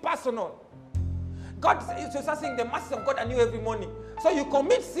cannot be personal. God is just saying the mercies of God are new every morning. So you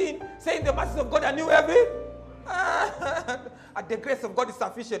commit sin, saying the mercies of God are new every and the grace of God is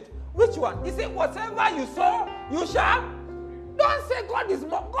sufficient. Which one? He said, whatever you sow, you shall. Don't say God is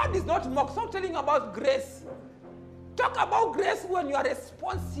mocked. God is not mocked. Stop telling about grace. Talk about grace when you are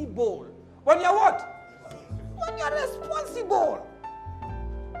responsible. When you are what? When you are responsible.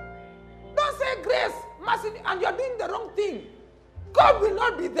 Don't say grace, mercy, and you are doing the wrong thing. God will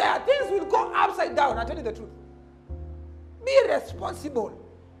not be there. Things will go upside down. I tell you the truth. Be responsible.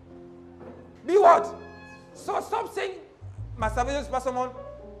 Be what? So stop saying, my salvation is personal.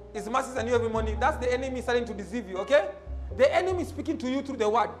 His mercies are new every morning. That's the enemy starting to deceive you, okay? The enemy is speaking to you through the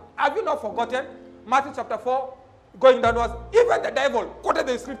word. Have you not forgotten? Matthew chapter 4, going downwards. Even the devil quoted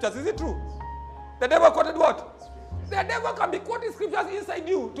the scriptures. Is it true? The devil quoted what? The devil can be quoting scriptures inside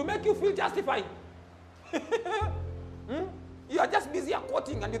you to make you feel justified. You are just busy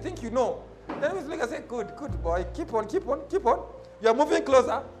quoting and you think you know. Then he's like, I say, good boy, keep on. You're moving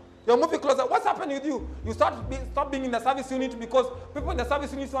closer. What's happening with you? You stop being in the service unit because people in the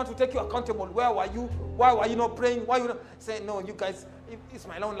service unit want to take you accountable. Where were you? Why were you not praying? Why you not? Say, no, you guys, it's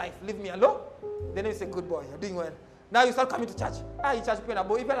my own life. Leave me alone. Then you say, good boy, you're doing well. Now you start coming to church. In church,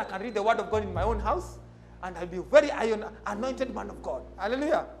 even I can read the word of God in my own house. And I'll be a very anointed man of God.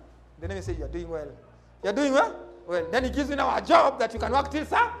 Hallelujah. Then you say, you're doing well. You're doing well? Well, then he gives you now a job that you can work till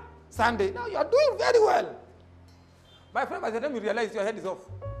Sunday. Now you're doing very well. My friend, by the time you realize your head is off.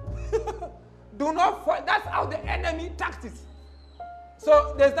 Do not fall. That's how the enemy tactics.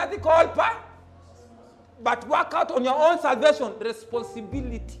 So there's nothing called but work out on your own salvation.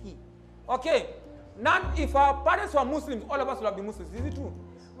 Responsibility. Okay. Now, if our parents were Muslims, all of us will have been Muslims. Is it true?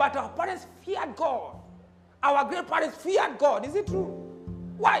 But our parents feared God. Our grandparents feared God. Is it true?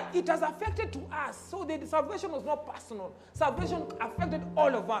 Why? It has affected to us. So the salvation was not personal. Salvation affected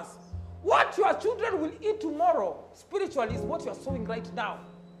all of us. What your children will eat tomorrow, spiritually, is what you are sowing right now.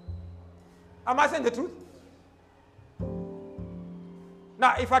 Am I saying the truth?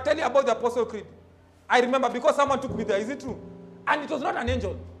 Now, if I tell you about the Apostle Creed, I remember because someone took me there. Is it true? And it was not an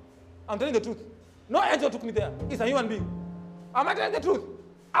angel. I'm telling the truth. No angel took me there. It's a human being. Am I telling the truth?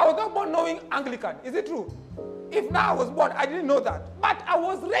 I was not born knowing Anglican. Is it true? If now I was born, I didn't know that. But I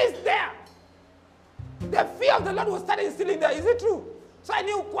was raised there. The fear of the Lord was starting instilling there. Is it true? So I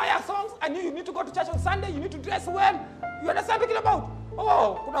knew choir songs. I knew you need to go to church on Sunday. You need to dress well. You understand what I'm talking about?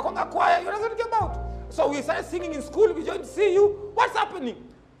 Oh, kuna konga choir. You understand what I'm talking about? So we started singing in school. We joined CU. What's happening?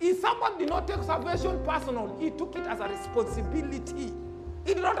 If someone did not take salvation personal, he took it as a responsibility.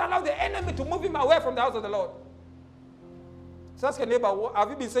 He did not allow the enemy to move him away from the house of the Lord. So ask your neighbor, have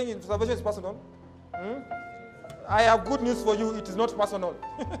you been saying salvation is personal? I have good news for you. It is not personal.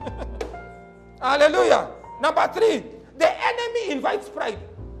 Hallelujah. Number 3, the enemy invites pride.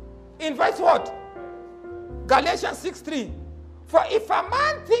 Invites what? Galatians 6:3. For if a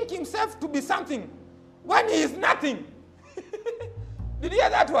man think himself to be something when he is nothing. Did you hear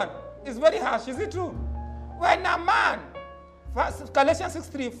that one? It's very harsh. Is it true? When a man, Galatians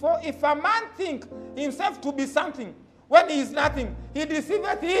 6:3, for if a man think himself to be something when he is nothing, he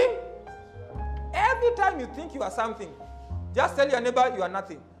deceiveth him. Every time you think you are something, just tell your neighbor you are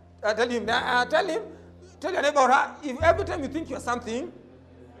nothing. Tell your neighbor, if every time you think you are something,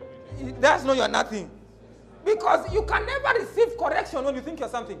 that's no, you are nothing. Because you can never receive correction when you think you are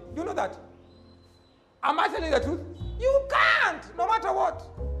something. Do you know that? Am I telling you the truth? You can't, no matter what.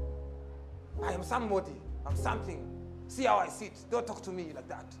 I am somebody. I'm something. See how I sit. Don't talk to me like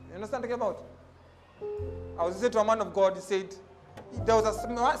that. You understand what I'm talking about? I was listening to a man of God. He said, there was a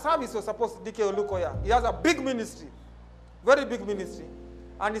service was supposed to DK Olukoya. He has a big ministry. Very big ministry.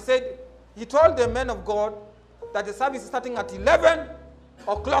 And he said, he told the men of God that the service is starting at 11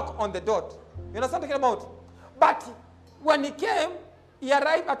 o'clock on the dot. You understand what I'm talking about? But when he came, he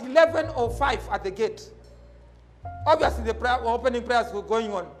arrived at 11:05 at the gate. Obviously, the opening prayers were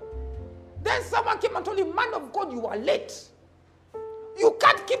going on. Then someone came and told him, man of God, you are late. You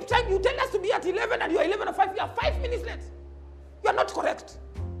can't keep time. You tell us to be at 11 and you are 11:05. You are 5 minutes late. You are not correct.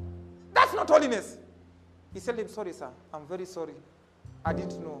 That's not holiness. He said, I'm sorry, sir. I'm very sorry. I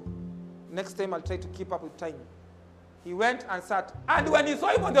didn't know. Next time I'll try to keep up with time. He went and sat. And when he saw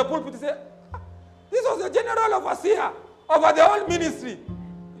him on the pulpit, he said, this was the general overseer over the whole ministry.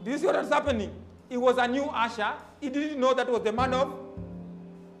 Do you see what is happening? He was a new usher. He didn't know that was the man of.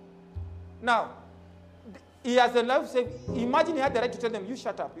 Now, he has a life saved. Imagine he had the right to tell them, you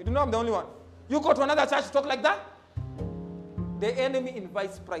shut up. You do know I'm the only one. You go to another church to talk like that? The enemy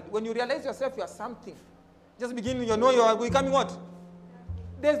invites pride. When you realize yourself you are something, just begin, you are becoming what?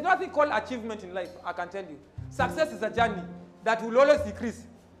 There's nothing called achievement in life, I can tell you. Success is a journey that will always decrease.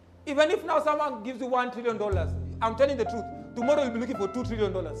 Even if now someone gives you $1 trillion, I'm telling the truth, tomorrow you'll be looking for $2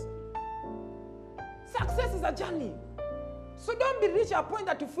 trillion. Success is a journey. So don't be rich at a point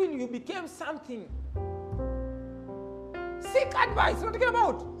that you feel you became something. Seek advice. What are you talking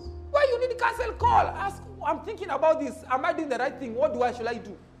about? Why you need counsel, call. Ask, I'm thinking about this. Am I doing the right thing? What should I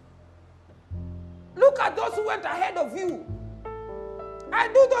do? Look at those who went ahead of you. I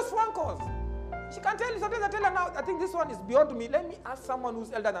do those phone calls. She can tell you, sometimes I tell her now, I think this one is beyond me. Let me ask someone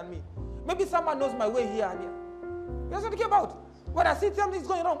who's elder than me. Maybe someone knows my way here and here. You know what I'm talking about? When I see something is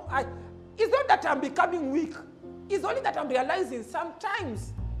going wrong, it's not that I'm becoming weak. It's only that I'm realizing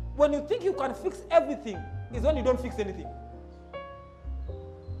sometimes when you think you can fix everything, it's when you don't fix anything.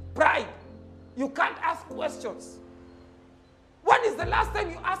 Pride. You can't ask questions. When is the last time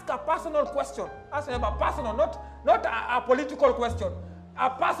you ask a personal question? Ask them a personal, not a political question. A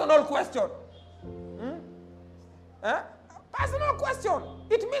personal question. A personal question.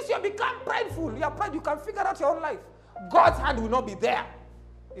 It means you have become prideful. You are pride. You can figure out your own life. God's hand will not be there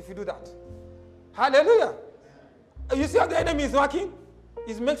if you do that. Hallelujah. You see how the enemy is working?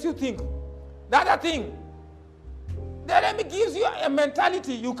 It makes you think. The other thing, the enemy gives you a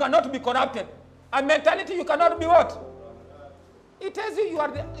mentality you cannot be corrupted. A mentality you cannot be what? It tells you you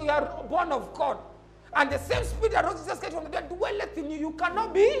are born of God. And the same spirit that rose Jesus Christ from the dead dwelleth in you. You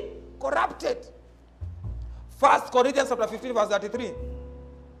cannot be corrupted. 1 Corinthians chapter 15 verse 33.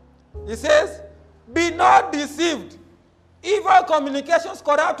 It says, be not deceived. Evil communications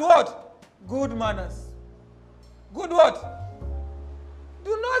corrupt what? Good manners. Good what?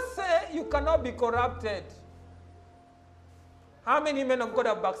 Do not say you cannot be corrupted. How many men of God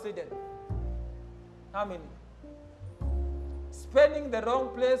have backslidden? How many? Spending the wrong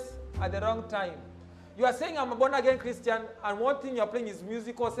place at the wrong time. You are saying I'm a born-again Christian and one thing you're playing is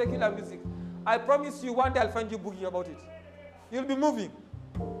music or secular music. I promise you one day I'll find you boogieing about it. You'll be moving.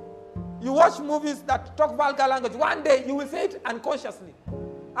 You watch movies that talk vulgar language. One day you will say it unconsciously.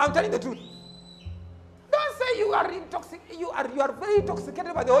 I'm telling the truth. Don't say you are very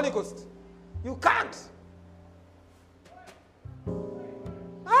intoxicated by the Holy Ghost. You can't.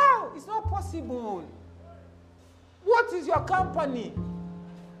 How? It's not possible. What is your company?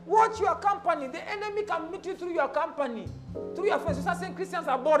 Watch your company. The enemy can meet you through your company, through your friends. You start saying Christians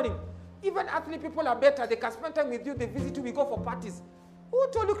are boring. Even athlete people are better. They can spend time with you. They visit you. We go for parties. Who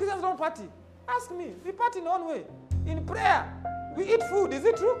told you Christians don't party? Ask me. We party in one way. In prayer. We eat food. Is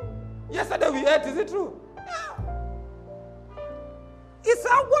it true? Yesterday we ate. Is it true? Yeah. It's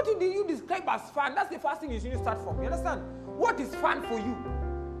how, what do you describe as fun? That's the first thing you should start from. You understand? What is fun for you?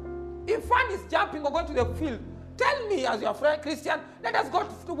 If fun is jumping or going to the field, tell me as your friend Christian, let us go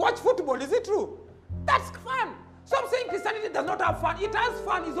to watch football. Is it true? That's fun. So I'm saying Christianity does not have fun. It has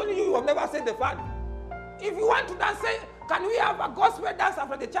fun. It's only you who have never said the fun. If you want to dance, say, can we have a gospel dance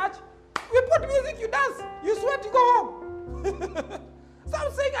after the church? We put music, you dance. You sweat, you go home. So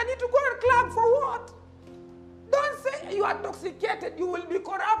I'm saying I need to go and club for what? Don't say you are intoxicated. You will be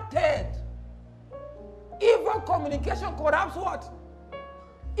corrupted. Evil communication corrupts what?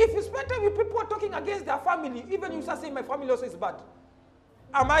 If you spend time with people who are talking against their family, even you start saying my family also is bad.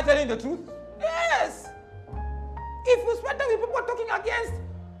 Am I telling the truth? Yes. If you spend time with people who are talking against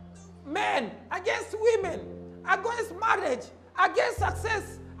men, against women, against marriage, against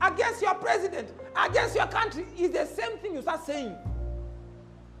success, against your president, against your country, it's the same thing you start saying.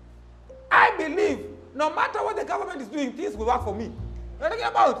 I believe no matter what the government is doing, things will work for me. You're talking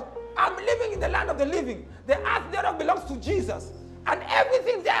about, I'm living in the land of the living. The earth thereof belongs to Jesus. And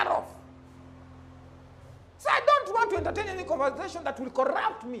everything thereof. So I don't want to entertain any conversation that will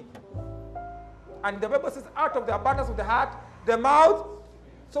corrupt me. And the Bible says, out of the abundance of the heart, the mouth.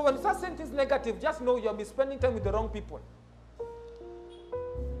 So when you start saying things negative, just know you'll be spending time with the wrong people.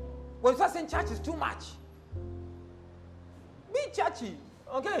 When you start saying church is too much, be churchy,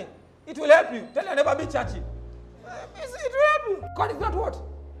 okay? It will help you. Tell your neighbor, be churchy. It will help you. God is not what?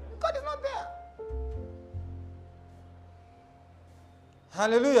 God is not there.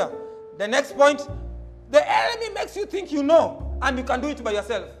 Hallelujah. The next point, the enemy makes you think you know. and you can do it by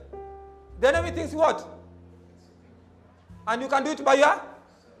yourself. The enemy thinks what? And you can do it by your?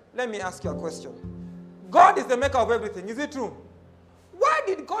 Let me ask you a question. God is the maker of everything. Is it true? Why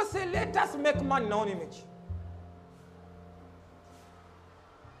did God say, let us make man in our own image?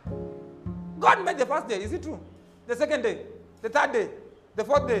 God made the first day. Is it true? The second day, the third day, the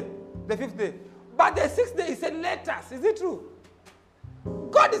fourth day, the fifth day. But the sixth day, he said, let us. Is it true?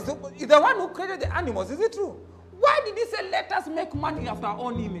 God is the one who created the animals. Is it true? Why did he say, let us make man after our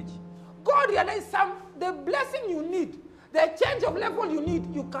own image? God realized the blessing you need, the change of level you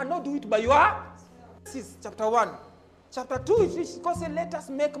need, you cannot do it by your. This is chapter 1. Chapter 2 is God said, let us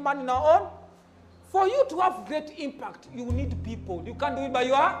make man in our own. For you to have great impact, you need people. You can't do it by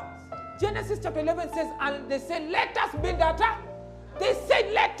your. Genesis chapter 11 says, and they said, let us build data. They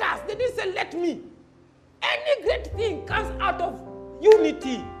said, let us. They didn't say, let me. Any great thing comes out of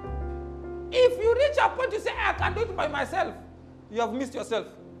unity. If you reach a point, you say, I can do it by myself. You have missed yourself.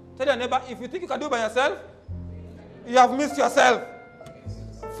 Tell your neighbor, if you think you can do it by yourself, you have missed yourself.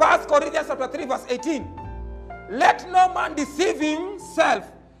 1 Corinthians chapter 3 verse 18. Let no man deceive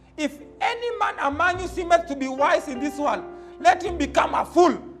himself. If any man among you seemeth to be wise in this world, let him become a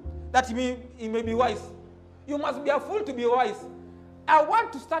fool, that he may be wise. You must be a fool to be wise. I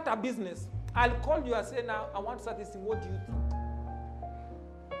want to start a business. I'll call you and say, now, I want to start this thing. What do you think?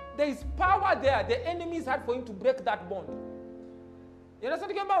 There is power there. The enemy is hard for him to break that bond. You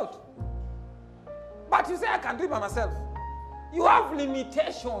understand what I'm talking about? But you say, I can do it by myself. You have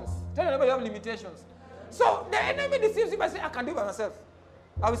limitations. Tell your neighbor you have limitations. So the enemy deceives you by saying, I can do it by myself.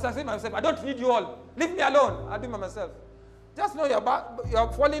 I will succeed by myself. I don't need you all. Leave me alone. I'll do it by myself. Just know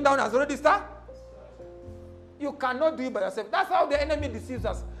you're falling down has already started. You cannot do it by yourself. That's how the enemy deceives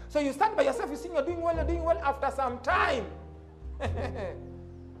us. So you start by yourself, you think you're doing well. After some time,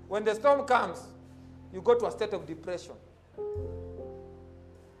 when the storm comes, you go to a state of depression.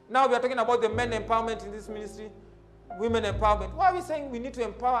 Now we are talking about the men empowerment in this ministry, women empowerment. Why are we saying we need to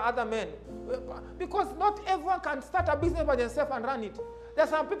empower other men? Because not everyone can start a business by themselves and run it. There are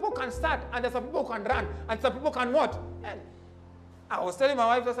some people who can start, and there are some people who can run, and some people can what? And I was telling my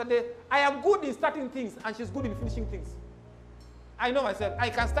wife yesterday, I am good in starting things, and she's good in finishing things. I know myself. I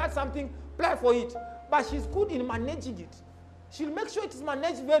can start something, plan for it, but she's good in managing it. She'll make sure it is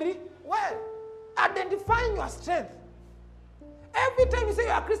managed very well. Identifying your strength. Every time you say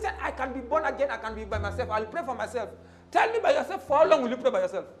you're a Christian, I can be born again, I can be by myself, I'll pray for myself. Tell me by yourself, for how long will you pray by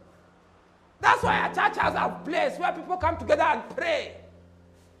yourself? That's why our church has a place where people come together and pray.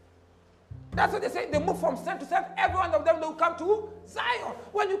 That's what they say. They move from strength to strength. Every one of them will come to Zion.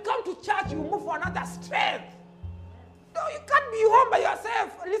 When you come to church, you move for another strength. No, you can't be home by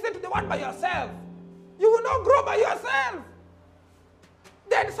yourself. Listen to the one by yourself. You will not grow by yourself.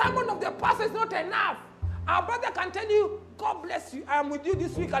 Then sermon of the pastor is not enough. Our brother can tell you, God bless you. I am with you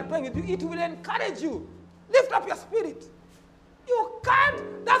this week. I'll pray with you. It will encourage you. Lift up your spirit. You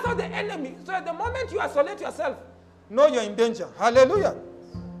can't. That's how the enemy. So at the moment you isolate yourself, know you're in danger. Hallelujah.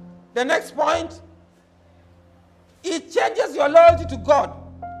 The next point, it changes your loyalty to God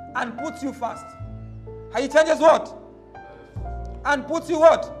and puts you first. He changes what? And puts you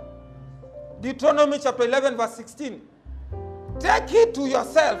what? Deuteronomy chapter 11 verse 16. Take heed to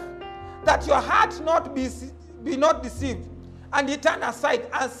yourself that your heart be not deceived, and you turn aside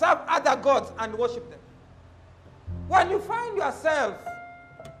and serve other gods and worship them. When you find yourself,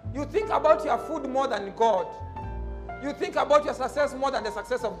 you think about your food more than God. You think about your success more than the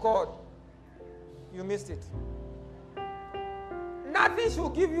success of God. You missed it. Nothing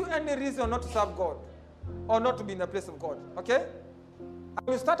should give you any reason not to serve God or not to be in the place of God. Okay?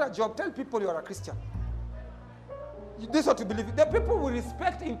 When you start a job, tell people you are a Christian. This is what you believe. The people will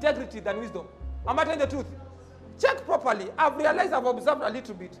respect integrity than wisdom. Am I telling the truth? Check properly. I've realized, I've observed a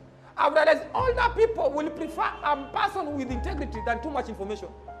little bit. I've realized older people will prefer a person with integrity than too much information.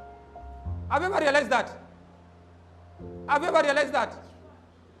 Have you ever realized that? Have you ever realized that?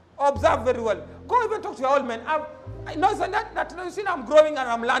 Observe very well. Go even talk to your old men. I know that you see I'm growing and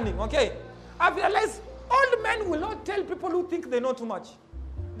I'm learning, okay? I've realized old men will not tell people who think they know too much.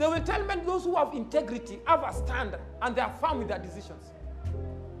 They will tell men those who have integrity, have a stand, and they are firm with their decisions.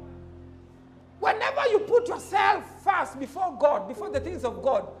 Whenever you put yourself first before God, before the things of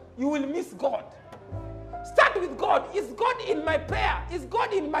God, you will miss God. Start with God. Is God in my prayer? Is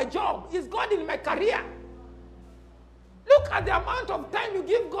God in my job? Is God in my career? Look at the amount of time you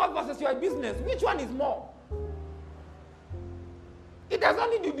give God versus your business. Which one is more? It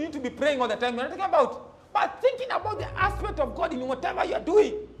doesn't need to be praying all the time. You're not talking about, but thinking about the aspect of God in whatever you're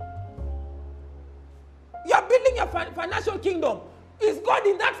doing. You're building a financial kingdom. Is God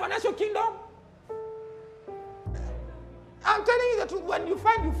in that financial kingdom? I'm telling you the truth. When you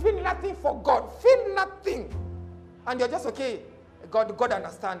find you feel nothing for God, feel nothing, and you're just okay. God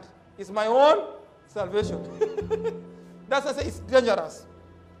understand. It's my own salvation. That's why I say it's dangerous.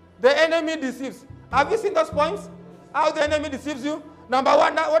 The enemy deceives. Have you seen those points? How the enemy deceives you? Number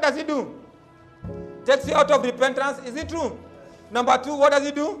one, what does he do? Takes you out of repentance. Is it true? Number two, what does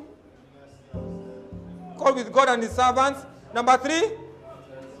he do? Call with God and his servants. Number three.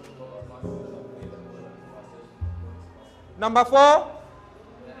 Number four.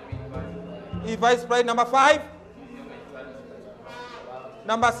 He invites pride. Number five.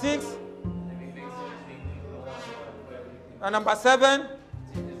 Number six. And number seven.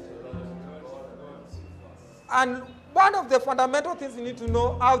 And one of the fundamental things you need to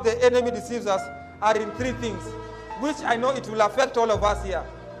know how the enemy deceives us are in three things, which I know it will affect all of us here.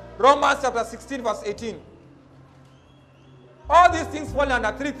 Romans chapter 16 verse 18. All these things fall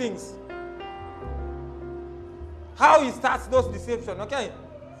under three things. How he starts those deception, okay?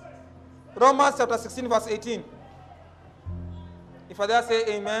 Romans chapter 16 verse 18. If I dare say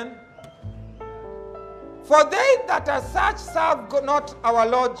amen. For they that are such serve not our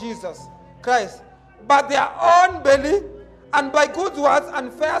Lord Jesus Christ, but their own belly, and by good words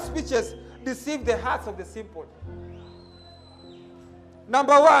and fair speeches deceive the hearts of the simple.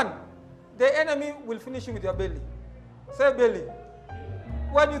 Number one, the enemy will finish you with your belly. Say belly.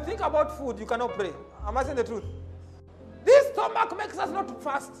 When you think about food, you cannot pray. Am I saying the truth? This stomach makes us not to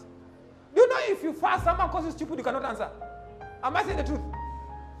fast. Do you know if you fast, someone calls you stupid, you cannot answer? Am I saying the truth?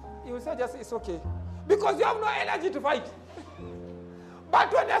 You will say just, it's okay. Because you have no energy to fight.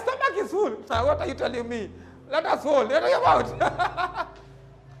 But when your stomach is full, what are you telling me? Let us hold. What are you about?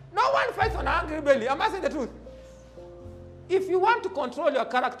 No one fights on an angry belly. Am I saying the truth? If you want to control your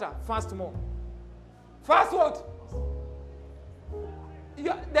character, fast more. Fast what?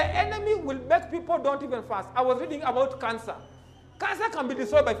 The enemy will make people don't even fast. I was reading about cancer. Cancer can be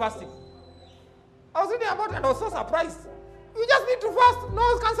destroyed by fasting. I was reading about it and I was so surprised. You just need to fast.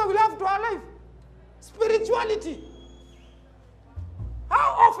 No cancer will have to our life. Spirituality.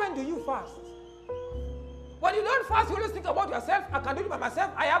 How often do you fast? When you don't fast, you always think about yourself. I can do it by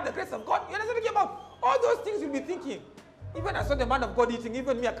myself. I have the grace of God. You understand what I'm about? All those things you'll be thinking. Even I saw the man of God eating,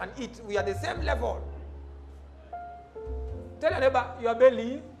 even me, I can eat. We are the same level. Tell your neighbor, your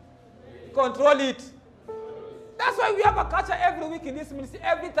belly, control it. That's why we have a culture every week in this ministry.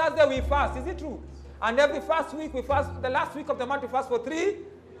 Every Thursday we fast. Is it true? And every first week we fast. The last week of the month we fast for 3.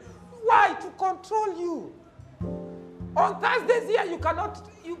 Why? To control you. On Thursdays here, you cannot,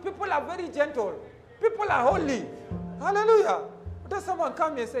 people are very gentle. People are holy. Hallelujah. Does someone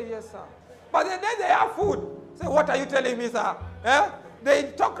come here and say, yes, sir? But then they have food. Say, what are you telling me, sir? Eh?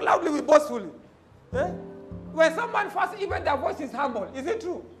 They talk loudly with boastfully. Eh? When someone fasts, even their voice is humble. Is it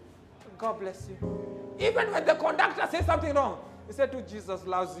true? God bless you. Even when the conductor says something wrong, he said to Jesus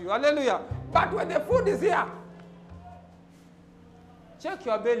loves you. Hallelujah. But when the food is here, check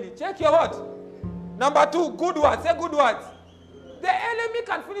your belly. Check your what? Number 2, good words. Say good words. The enemy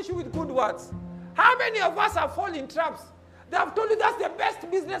can finish you with good words. How many of us have fallen in traps? They have told you that's the best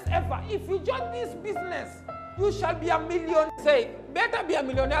business ever. If you join this business, you shall be a millionaire. Say, better be a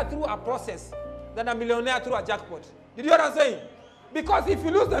millionaire through a process than a millionaire through a jackpot. Did you hear what I'm saying? Because if you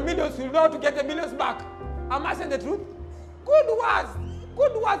lose the millions, you'll know how to get the millions back. Am I saying the truth? Good words.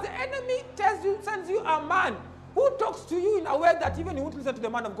 Good words. The enemy sends you a man who talks to you in a way that even you won't listen to the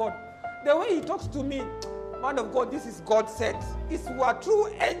man of God. The way he talks to me, man of God, this is God sent. It's a true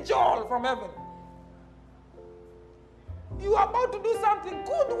angel from heaven. You are about to do something.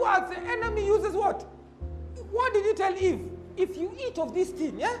 Good words. The enemy uses what? What did he tell Eve? If you eat of this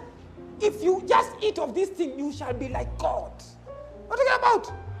thing, yeah? If you just eat of this thing, you shall be like God. What are you talking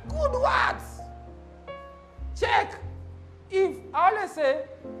about? Good words. Check. If I always say,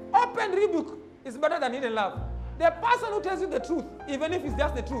 open rebuke is better than hidden love. The person who tells you the truth, even if it's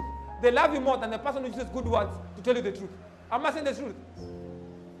just the truth, they love you more than the person who uses good words to tell you the truth. Am I saying the truth?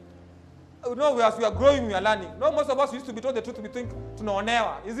 No, as we are growing, we are learning. No, most of us used to be told the truth to be think to know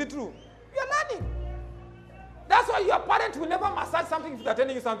never. Is it true? We are learning. That's why your parent will never massage something if they're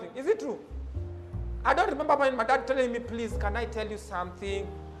telling you something. Is it true? I don't remember my dad telling me, please, can I tell you something?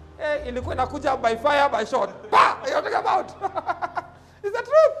 Hey, ilikuwa inakuja by fire, by shot. Bah! What are you talking about? It's the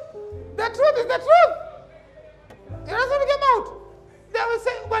truth. The truth is the truth. You know what I'm talking about? They will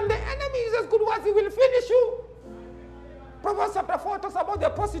say, when the enemy uses good words, he will finish you. Proverbs chapter 4 talks about the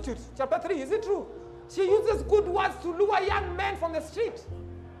prostitute. Chapter 3, is it true? She uses good words to lure young men from the street.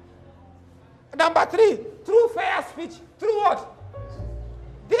 Number 3, through fair speech. Through what?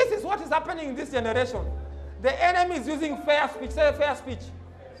 This is what is happening in this generation. The enemy is using fair speech. Say fair speech.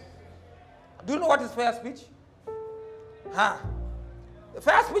 Do you know what is fair speech? The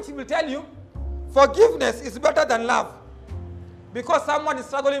fair speech will tell you forgiveness is better than love. Because someone is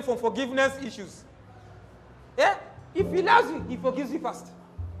struggling from forgiveness issues. Yeah? If he loves you, he forgives you first.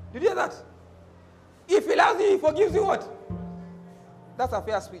 Did you hear that? If he loves you, he forgives you what? That's a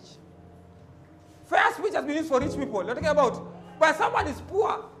fair speech. Fair speech has been used for rich people. They're talking about when someone is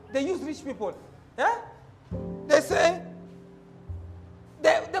poor, they use rich people. Yeah? They say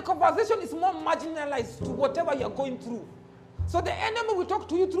the conversation is more marginalized to whatever you're going through. So the enemy will talk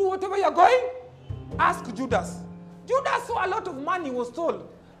to you through whatever you're going. Ask Judas. Judas saw a lot of money was told.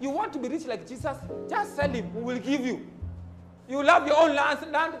 You want to be rich like Jesus? Just sell him. We will give you. You love your own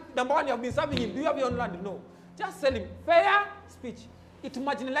land. Number one, you have been serving him. Do you have your own land? No. Just sell him. Fair speech. It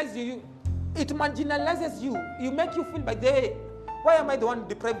marginalizes you. It marginalizes you. You make you feel by day. Why am I the one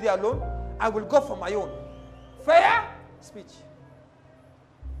deprived there alone? I will go for my own. Fair speech.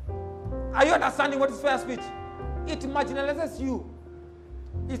 Are you understanding what is fair speech? It marginalizes you.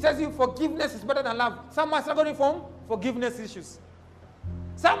 It says you forgiveness is better than love. Someone is struggling from forgiveness issues.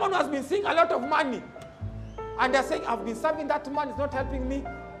 Someone who has been seeing a lot of money and they're saying, I've been serving that man, it's not helping me.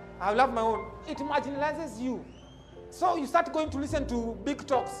 I love my own. It marginalizes you. So you start going to listen to big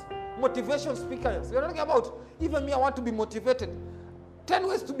talks, motivation speakers. You're talking about, even me, I want to be motivated. 10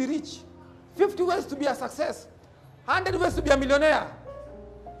 ways to be rich. 50 ways to be a success. 100 ways to be a millionaire.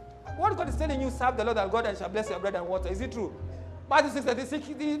 What God is telling you, serve the Lord thy God and shall bless your bread and water. Is it true? Matthew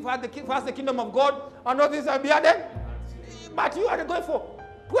 6:36, first the kingdom of God, and all these are be added. But you are going for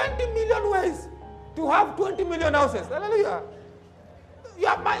 20 million ways to have 20 million houses. Hallelujah. They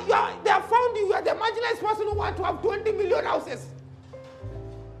have found you. You are the marginalized person who want to have 20 million houses.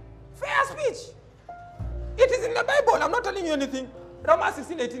 Fair speech. It is in the Bible. I'm not telling you anything. Romans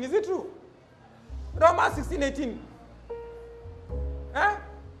 16:18. Is it true? Romans 16:18.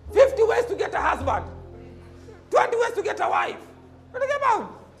 50 ways to get a husband. 20 ways to get a wife. What are you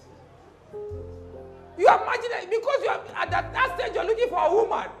about? You are marginalized because you are at that stage. You're looking for a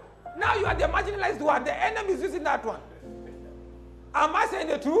woman. Now you are the marginalized one. The enemy is using that one. Am I saying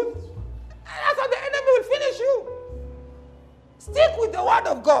the truth? That's how the enemy will finish you. Stick with the word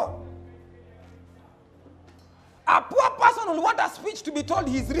of God. A poor person will want a speech to be told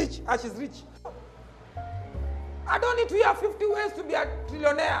he's rich as she's rich. I don't need to hear 50 ways to be a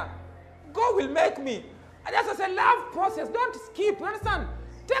trillionaire. God will make me. And that's a love process. Don't skip. You understand?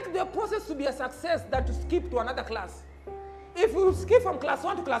 Take the process to be a success than to skip to another class. If you skip from class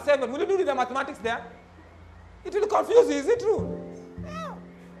 1 to class 7, will you do the mathematics there? It will confuse you. Is it true? Yeah.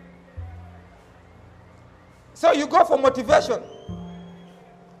 So you go for motivation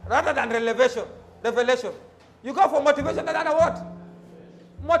rather than revelation. You go for motivation rather than what?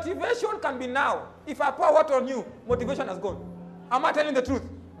 Motivation can be now. If I pour water on you, motivation has gone. Am I telling the truth?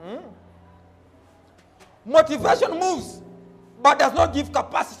 Motivation moves, but does not give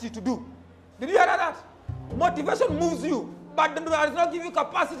capacity to do. Did you hear that? Motivation moves you, but does not give you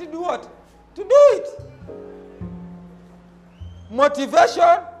capacity to do what? To do it.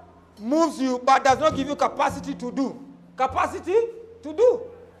 Motivation moves you, but does not give you capacity to do. Capacity to do.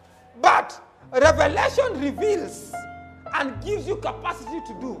 But revelation reveals and gives you capacity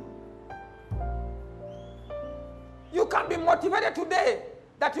to do. You can be motivated today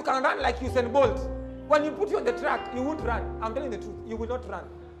that you can run like Usain Bolt. When you put you on the track, you won't run. I'm telling the truth. You will not run.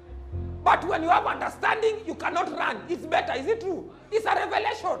 But when you have understanding, you cannot run. It's better. Is it true? It's a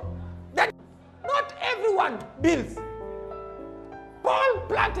revelation. That not everyone builds. Paul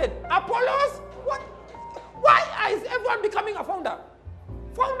planted. Apollos, what? Why is everyone becoming a founder?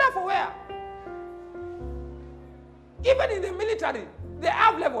 Founder for where? Even in the military, they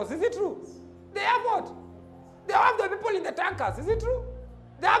have levels. Is it true? They have what? They have the people in the tankers. Is it true?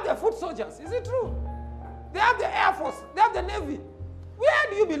 They have the foot soldiers. Is it true? They have the Air Force. They have the Navy. Where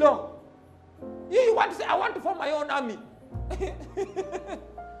do you belong? You want to say, I want to form my own army.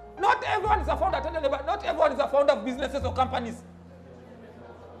 Not everyone is a founder. Not everyone is a founder of businesses or companies.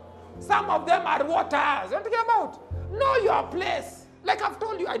 Some of them are waters. What are you talking about? Know your place. Like I've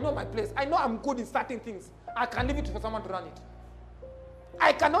told you, I know my place. I know I'm good in starting things. I can leave it for someone to run it.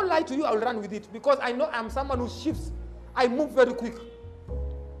 I cannot lie to you, I will run with it because I know I'm someone who shifts. I move very quick.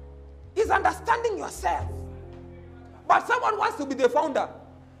 It's understanding yourself. But someone wants to be the founder.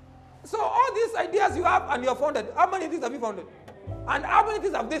 So all these ideas you have and you're founded, how many things have you founded? And how many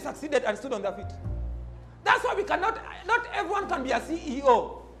things have they succeeded and stood on their feet? That's why we cannot, not everyone can be a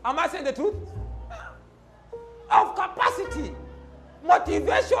CEO. Am I saying the truth? Of capacity.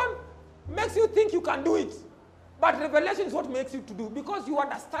 Motivation makes you think you can do it. But revelation is what makes you to do because you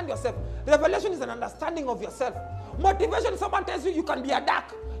understand yourself. Revelation is an understanding of yourself. Motivation, someone tells you you can be a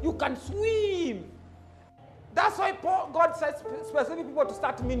duck. You can swim. That's why God says specific people to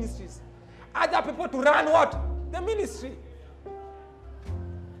start ministries. Other people to run what? The ministry.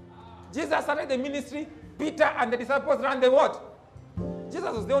 Jesus started the ministry. Peter and the disciples ran the what?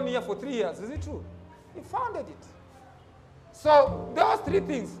 Jesus was there only here for 3 years. Is it true? He founded it. So those 3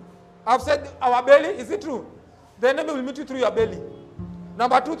 things. I've said our belly. Is it true? The enemy will meet you through your belly.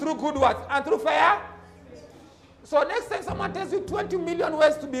 Number 2, through good words. And through fire. So next time someone tells you 20 million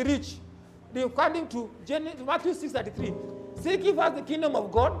ways to be rich, according to Matthew 6:33, seek ye first the kingdom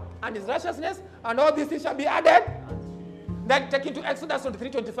of God and his righteousness, and all these things shall be added. Then take into Exodus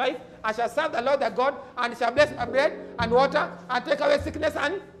 23:25, I shall serve the Lord thy God, and he shall bless bread and water, and take away sickness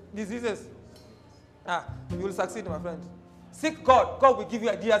and diseases. You will succeed, my friend. Seek God. God will give you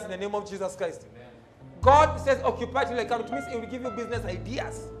ideas in the name of Jesus Christ. Amen. God says, occupy till I come. It means he will give you business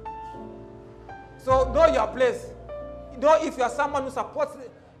ideas. So know your place. Know if you are someone who supports.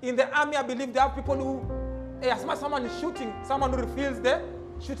 In the army, I believe there are people who, as much as someone is shooting, someone who refills the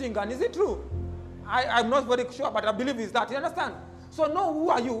shooting gun. Is it true? I'm not very sure, but I believe it's that. You understand? So know who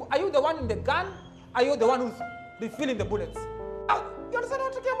are you. Are you the one in the gun? Are you the one who's refilling the bullets? You understand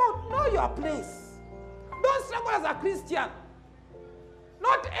what I'm talking about? Know your place. Don't struggle as a Christian.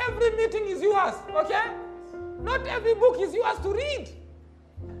 Not every meeting is yours, okay? Not every book is yours to read.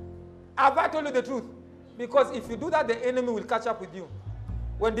 Have I told you the truth? Because if you do that, the enemy will catch up with you.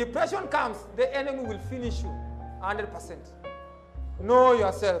 When depression comes, the enemy will finish you 100%. Know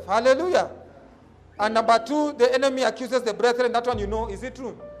yourself. Hallelujah. And number 2, the enemy accuses the brethren. That one you know. Is it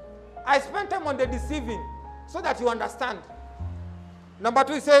true? I spent time on the deceiving so that you understand. Number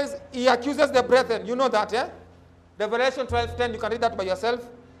 2, it says he accuses the brethren. You know that, yeah? Revelation 12:10, you can read that by yourself.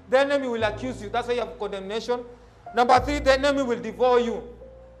 The enemy will accuse you. That's why you have condemnation. Number 3, the enemy will devour you.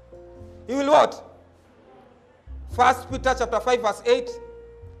 He will what? 1 Peter chapter 5 verse 8.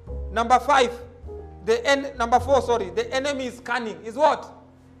 Number 4, the enemy is cunning. Is what?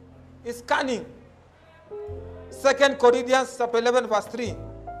 Is cunning. 2 Corinthians chapter 11 verse 3.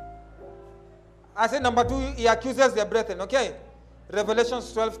 I said number 2, he accuses the brethren, okay? Revelation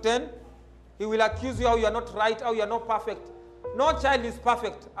 12:10. He will accuse you how you are not right, how you are not perfect. No child is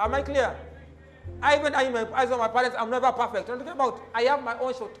perfect. Am I clear? Even I, in my eyes of my parents, I'm never perfect. I'm talking about I have my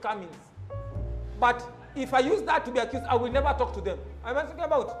own shortcomings. But if I use that to be accused, I will never talk to them. Am I talking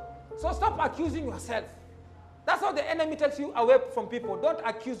about? So stop accusing yourself. That's how the enemy takes you away from people. Don't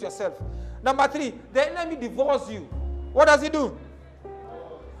accuse yourself. Number 3, the enemy devours you. What does he do?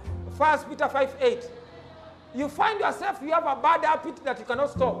 1 Peter 5:8. You find yourself, you have a bad habit that you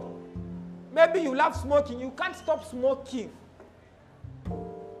cannot stop. Maybe you love smoking. You can't stop smoking.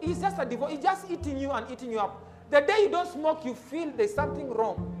 It's just a divorce. It's just eating you and eating you up. The day you don't smoke, you feel there's something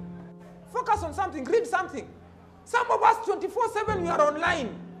wrong. Focus on something. Read something. Some of us 24/7 we are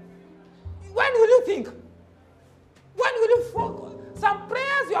online. When will you think? When will you focus? Some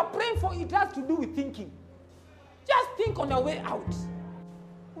prayers you are praying for, it has to do with thinking. Just think on your way out.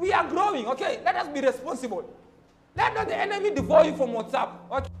 We are growing, okay? Let us be responsible. Let not the enemy devour you from WhatsApp.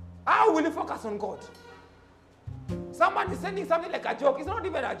 Okay? How will you focus on God? Someone is sending something like a joke. It's not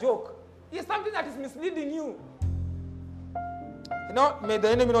even a joke. It's something that is misleading you. You know, may the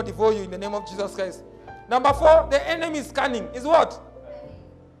enemy not devour you in the name of Jesus Christ. Number 4, the enemy is cunning. Is what?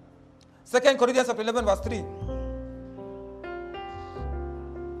 2 Corinthians 11 verse 3.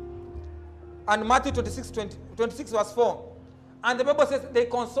 And Matthew 26 verse 4. And the Bible says they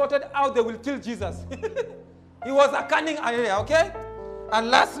consulted how they will kill Jesus. He was a cunning area, okay?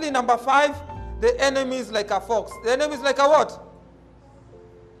 And lastly, number 5, the enemy is like a fox. The enemy is like a what?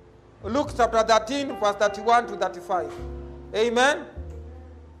 Luke chapter 13, verse 31 to 35. Amen?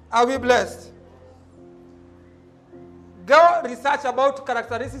 Are we blessed? Go research about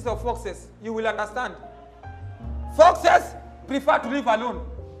characteristics of foxes. You will understand. Foxes prefer to live alone.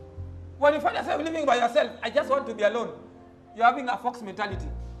 When you find yourself living by yourself, I just want to be alone. You're having a fox mentality.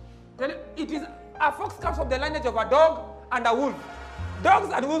 A fox comes from the lineage of a dog and a wolf.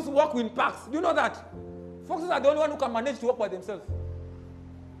 Dogs and wolves walk in packs. Do you know that? Foxes are the only one who can manage to walk by themselves.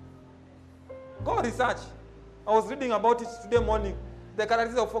 Go research. I was reading about it today morning. The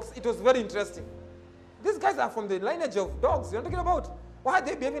characteristics of fox. It was very interesting. These guys are from the lineage of dogs. You're talking about why are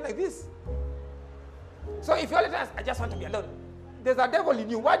they behaving like this? So if you're like, I just want to be alone. There's a devil in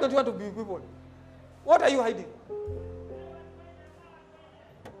you. Why don't you want to be with people? What are you hiding?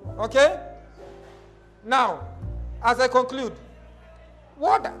 Okay? Now, as I conclude,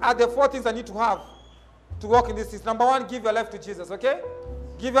 what are the 4 things I need to have to walk in this system? Number 1, give your life to Jesus, okay?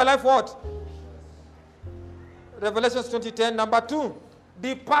 Give your life what? Revelation 20:10. Number 2,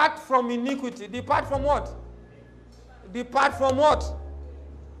 depart from iniquity. Depart from what? Depart from what?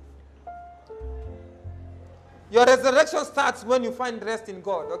 Your resurrection starts when you find rest in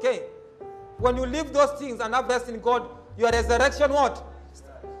God, okay? When you leave those things and have rest in God, your resurrection what?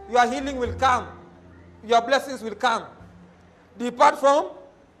 Your healing will come. Your blessings will come. Depart from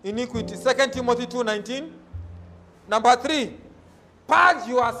iniquity. 2 Timothy 2:19. Number 3, purge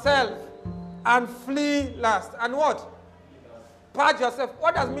yourself and flee lust. And what? Purge yourself.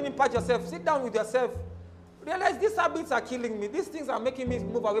 What does meaning purge yourself? Sit down with yourself. Realize these habits are killing me. These things are making me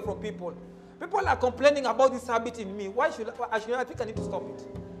move away from people. People are complaining about this habit in me. I think I need to stop it.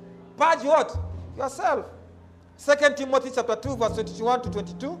 Purge what? Yourself. 2 Timothy chapter 2, verse 21 to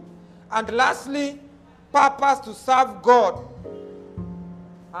 22. And lastly, purpose to serve God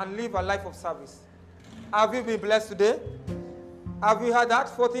and live a life of service. Have you been blessed today? Have you heard that?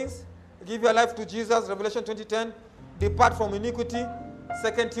 4 things. Give your life to Jesus, Revelation 20:10. Depart from iniquity,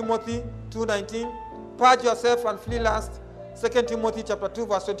 2 Timothy 2:19. Purge yourself and flee lust, 2 Timothy chapter 2,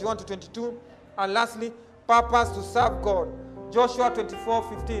 verse 21 to 22. And lastly, purpose to serve God, Joshua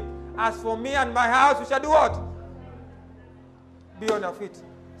 24:15. As for me and my house, we shall do what? Be on your feet.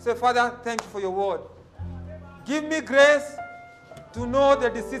 Say, Father, thank you for your word. Give me grace to know the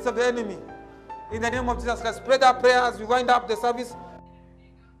deceits of the enemy. In the name of Jesus, let's pray that prayer as we wind up the service.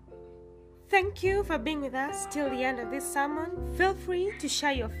 Thank you for being with us till the end of this sermon. Feel free to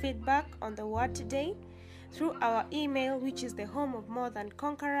share your feedback on the word today through our email, which is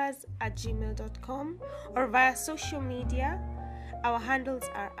thehomeofmorethanconquerors@gmail.com, or via social media. Our handles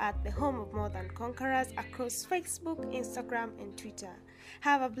are at The Home of More Than Conquerors across Facebook, Instagram, and Twitter.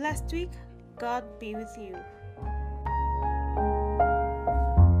 Have a blessed week. God be with you.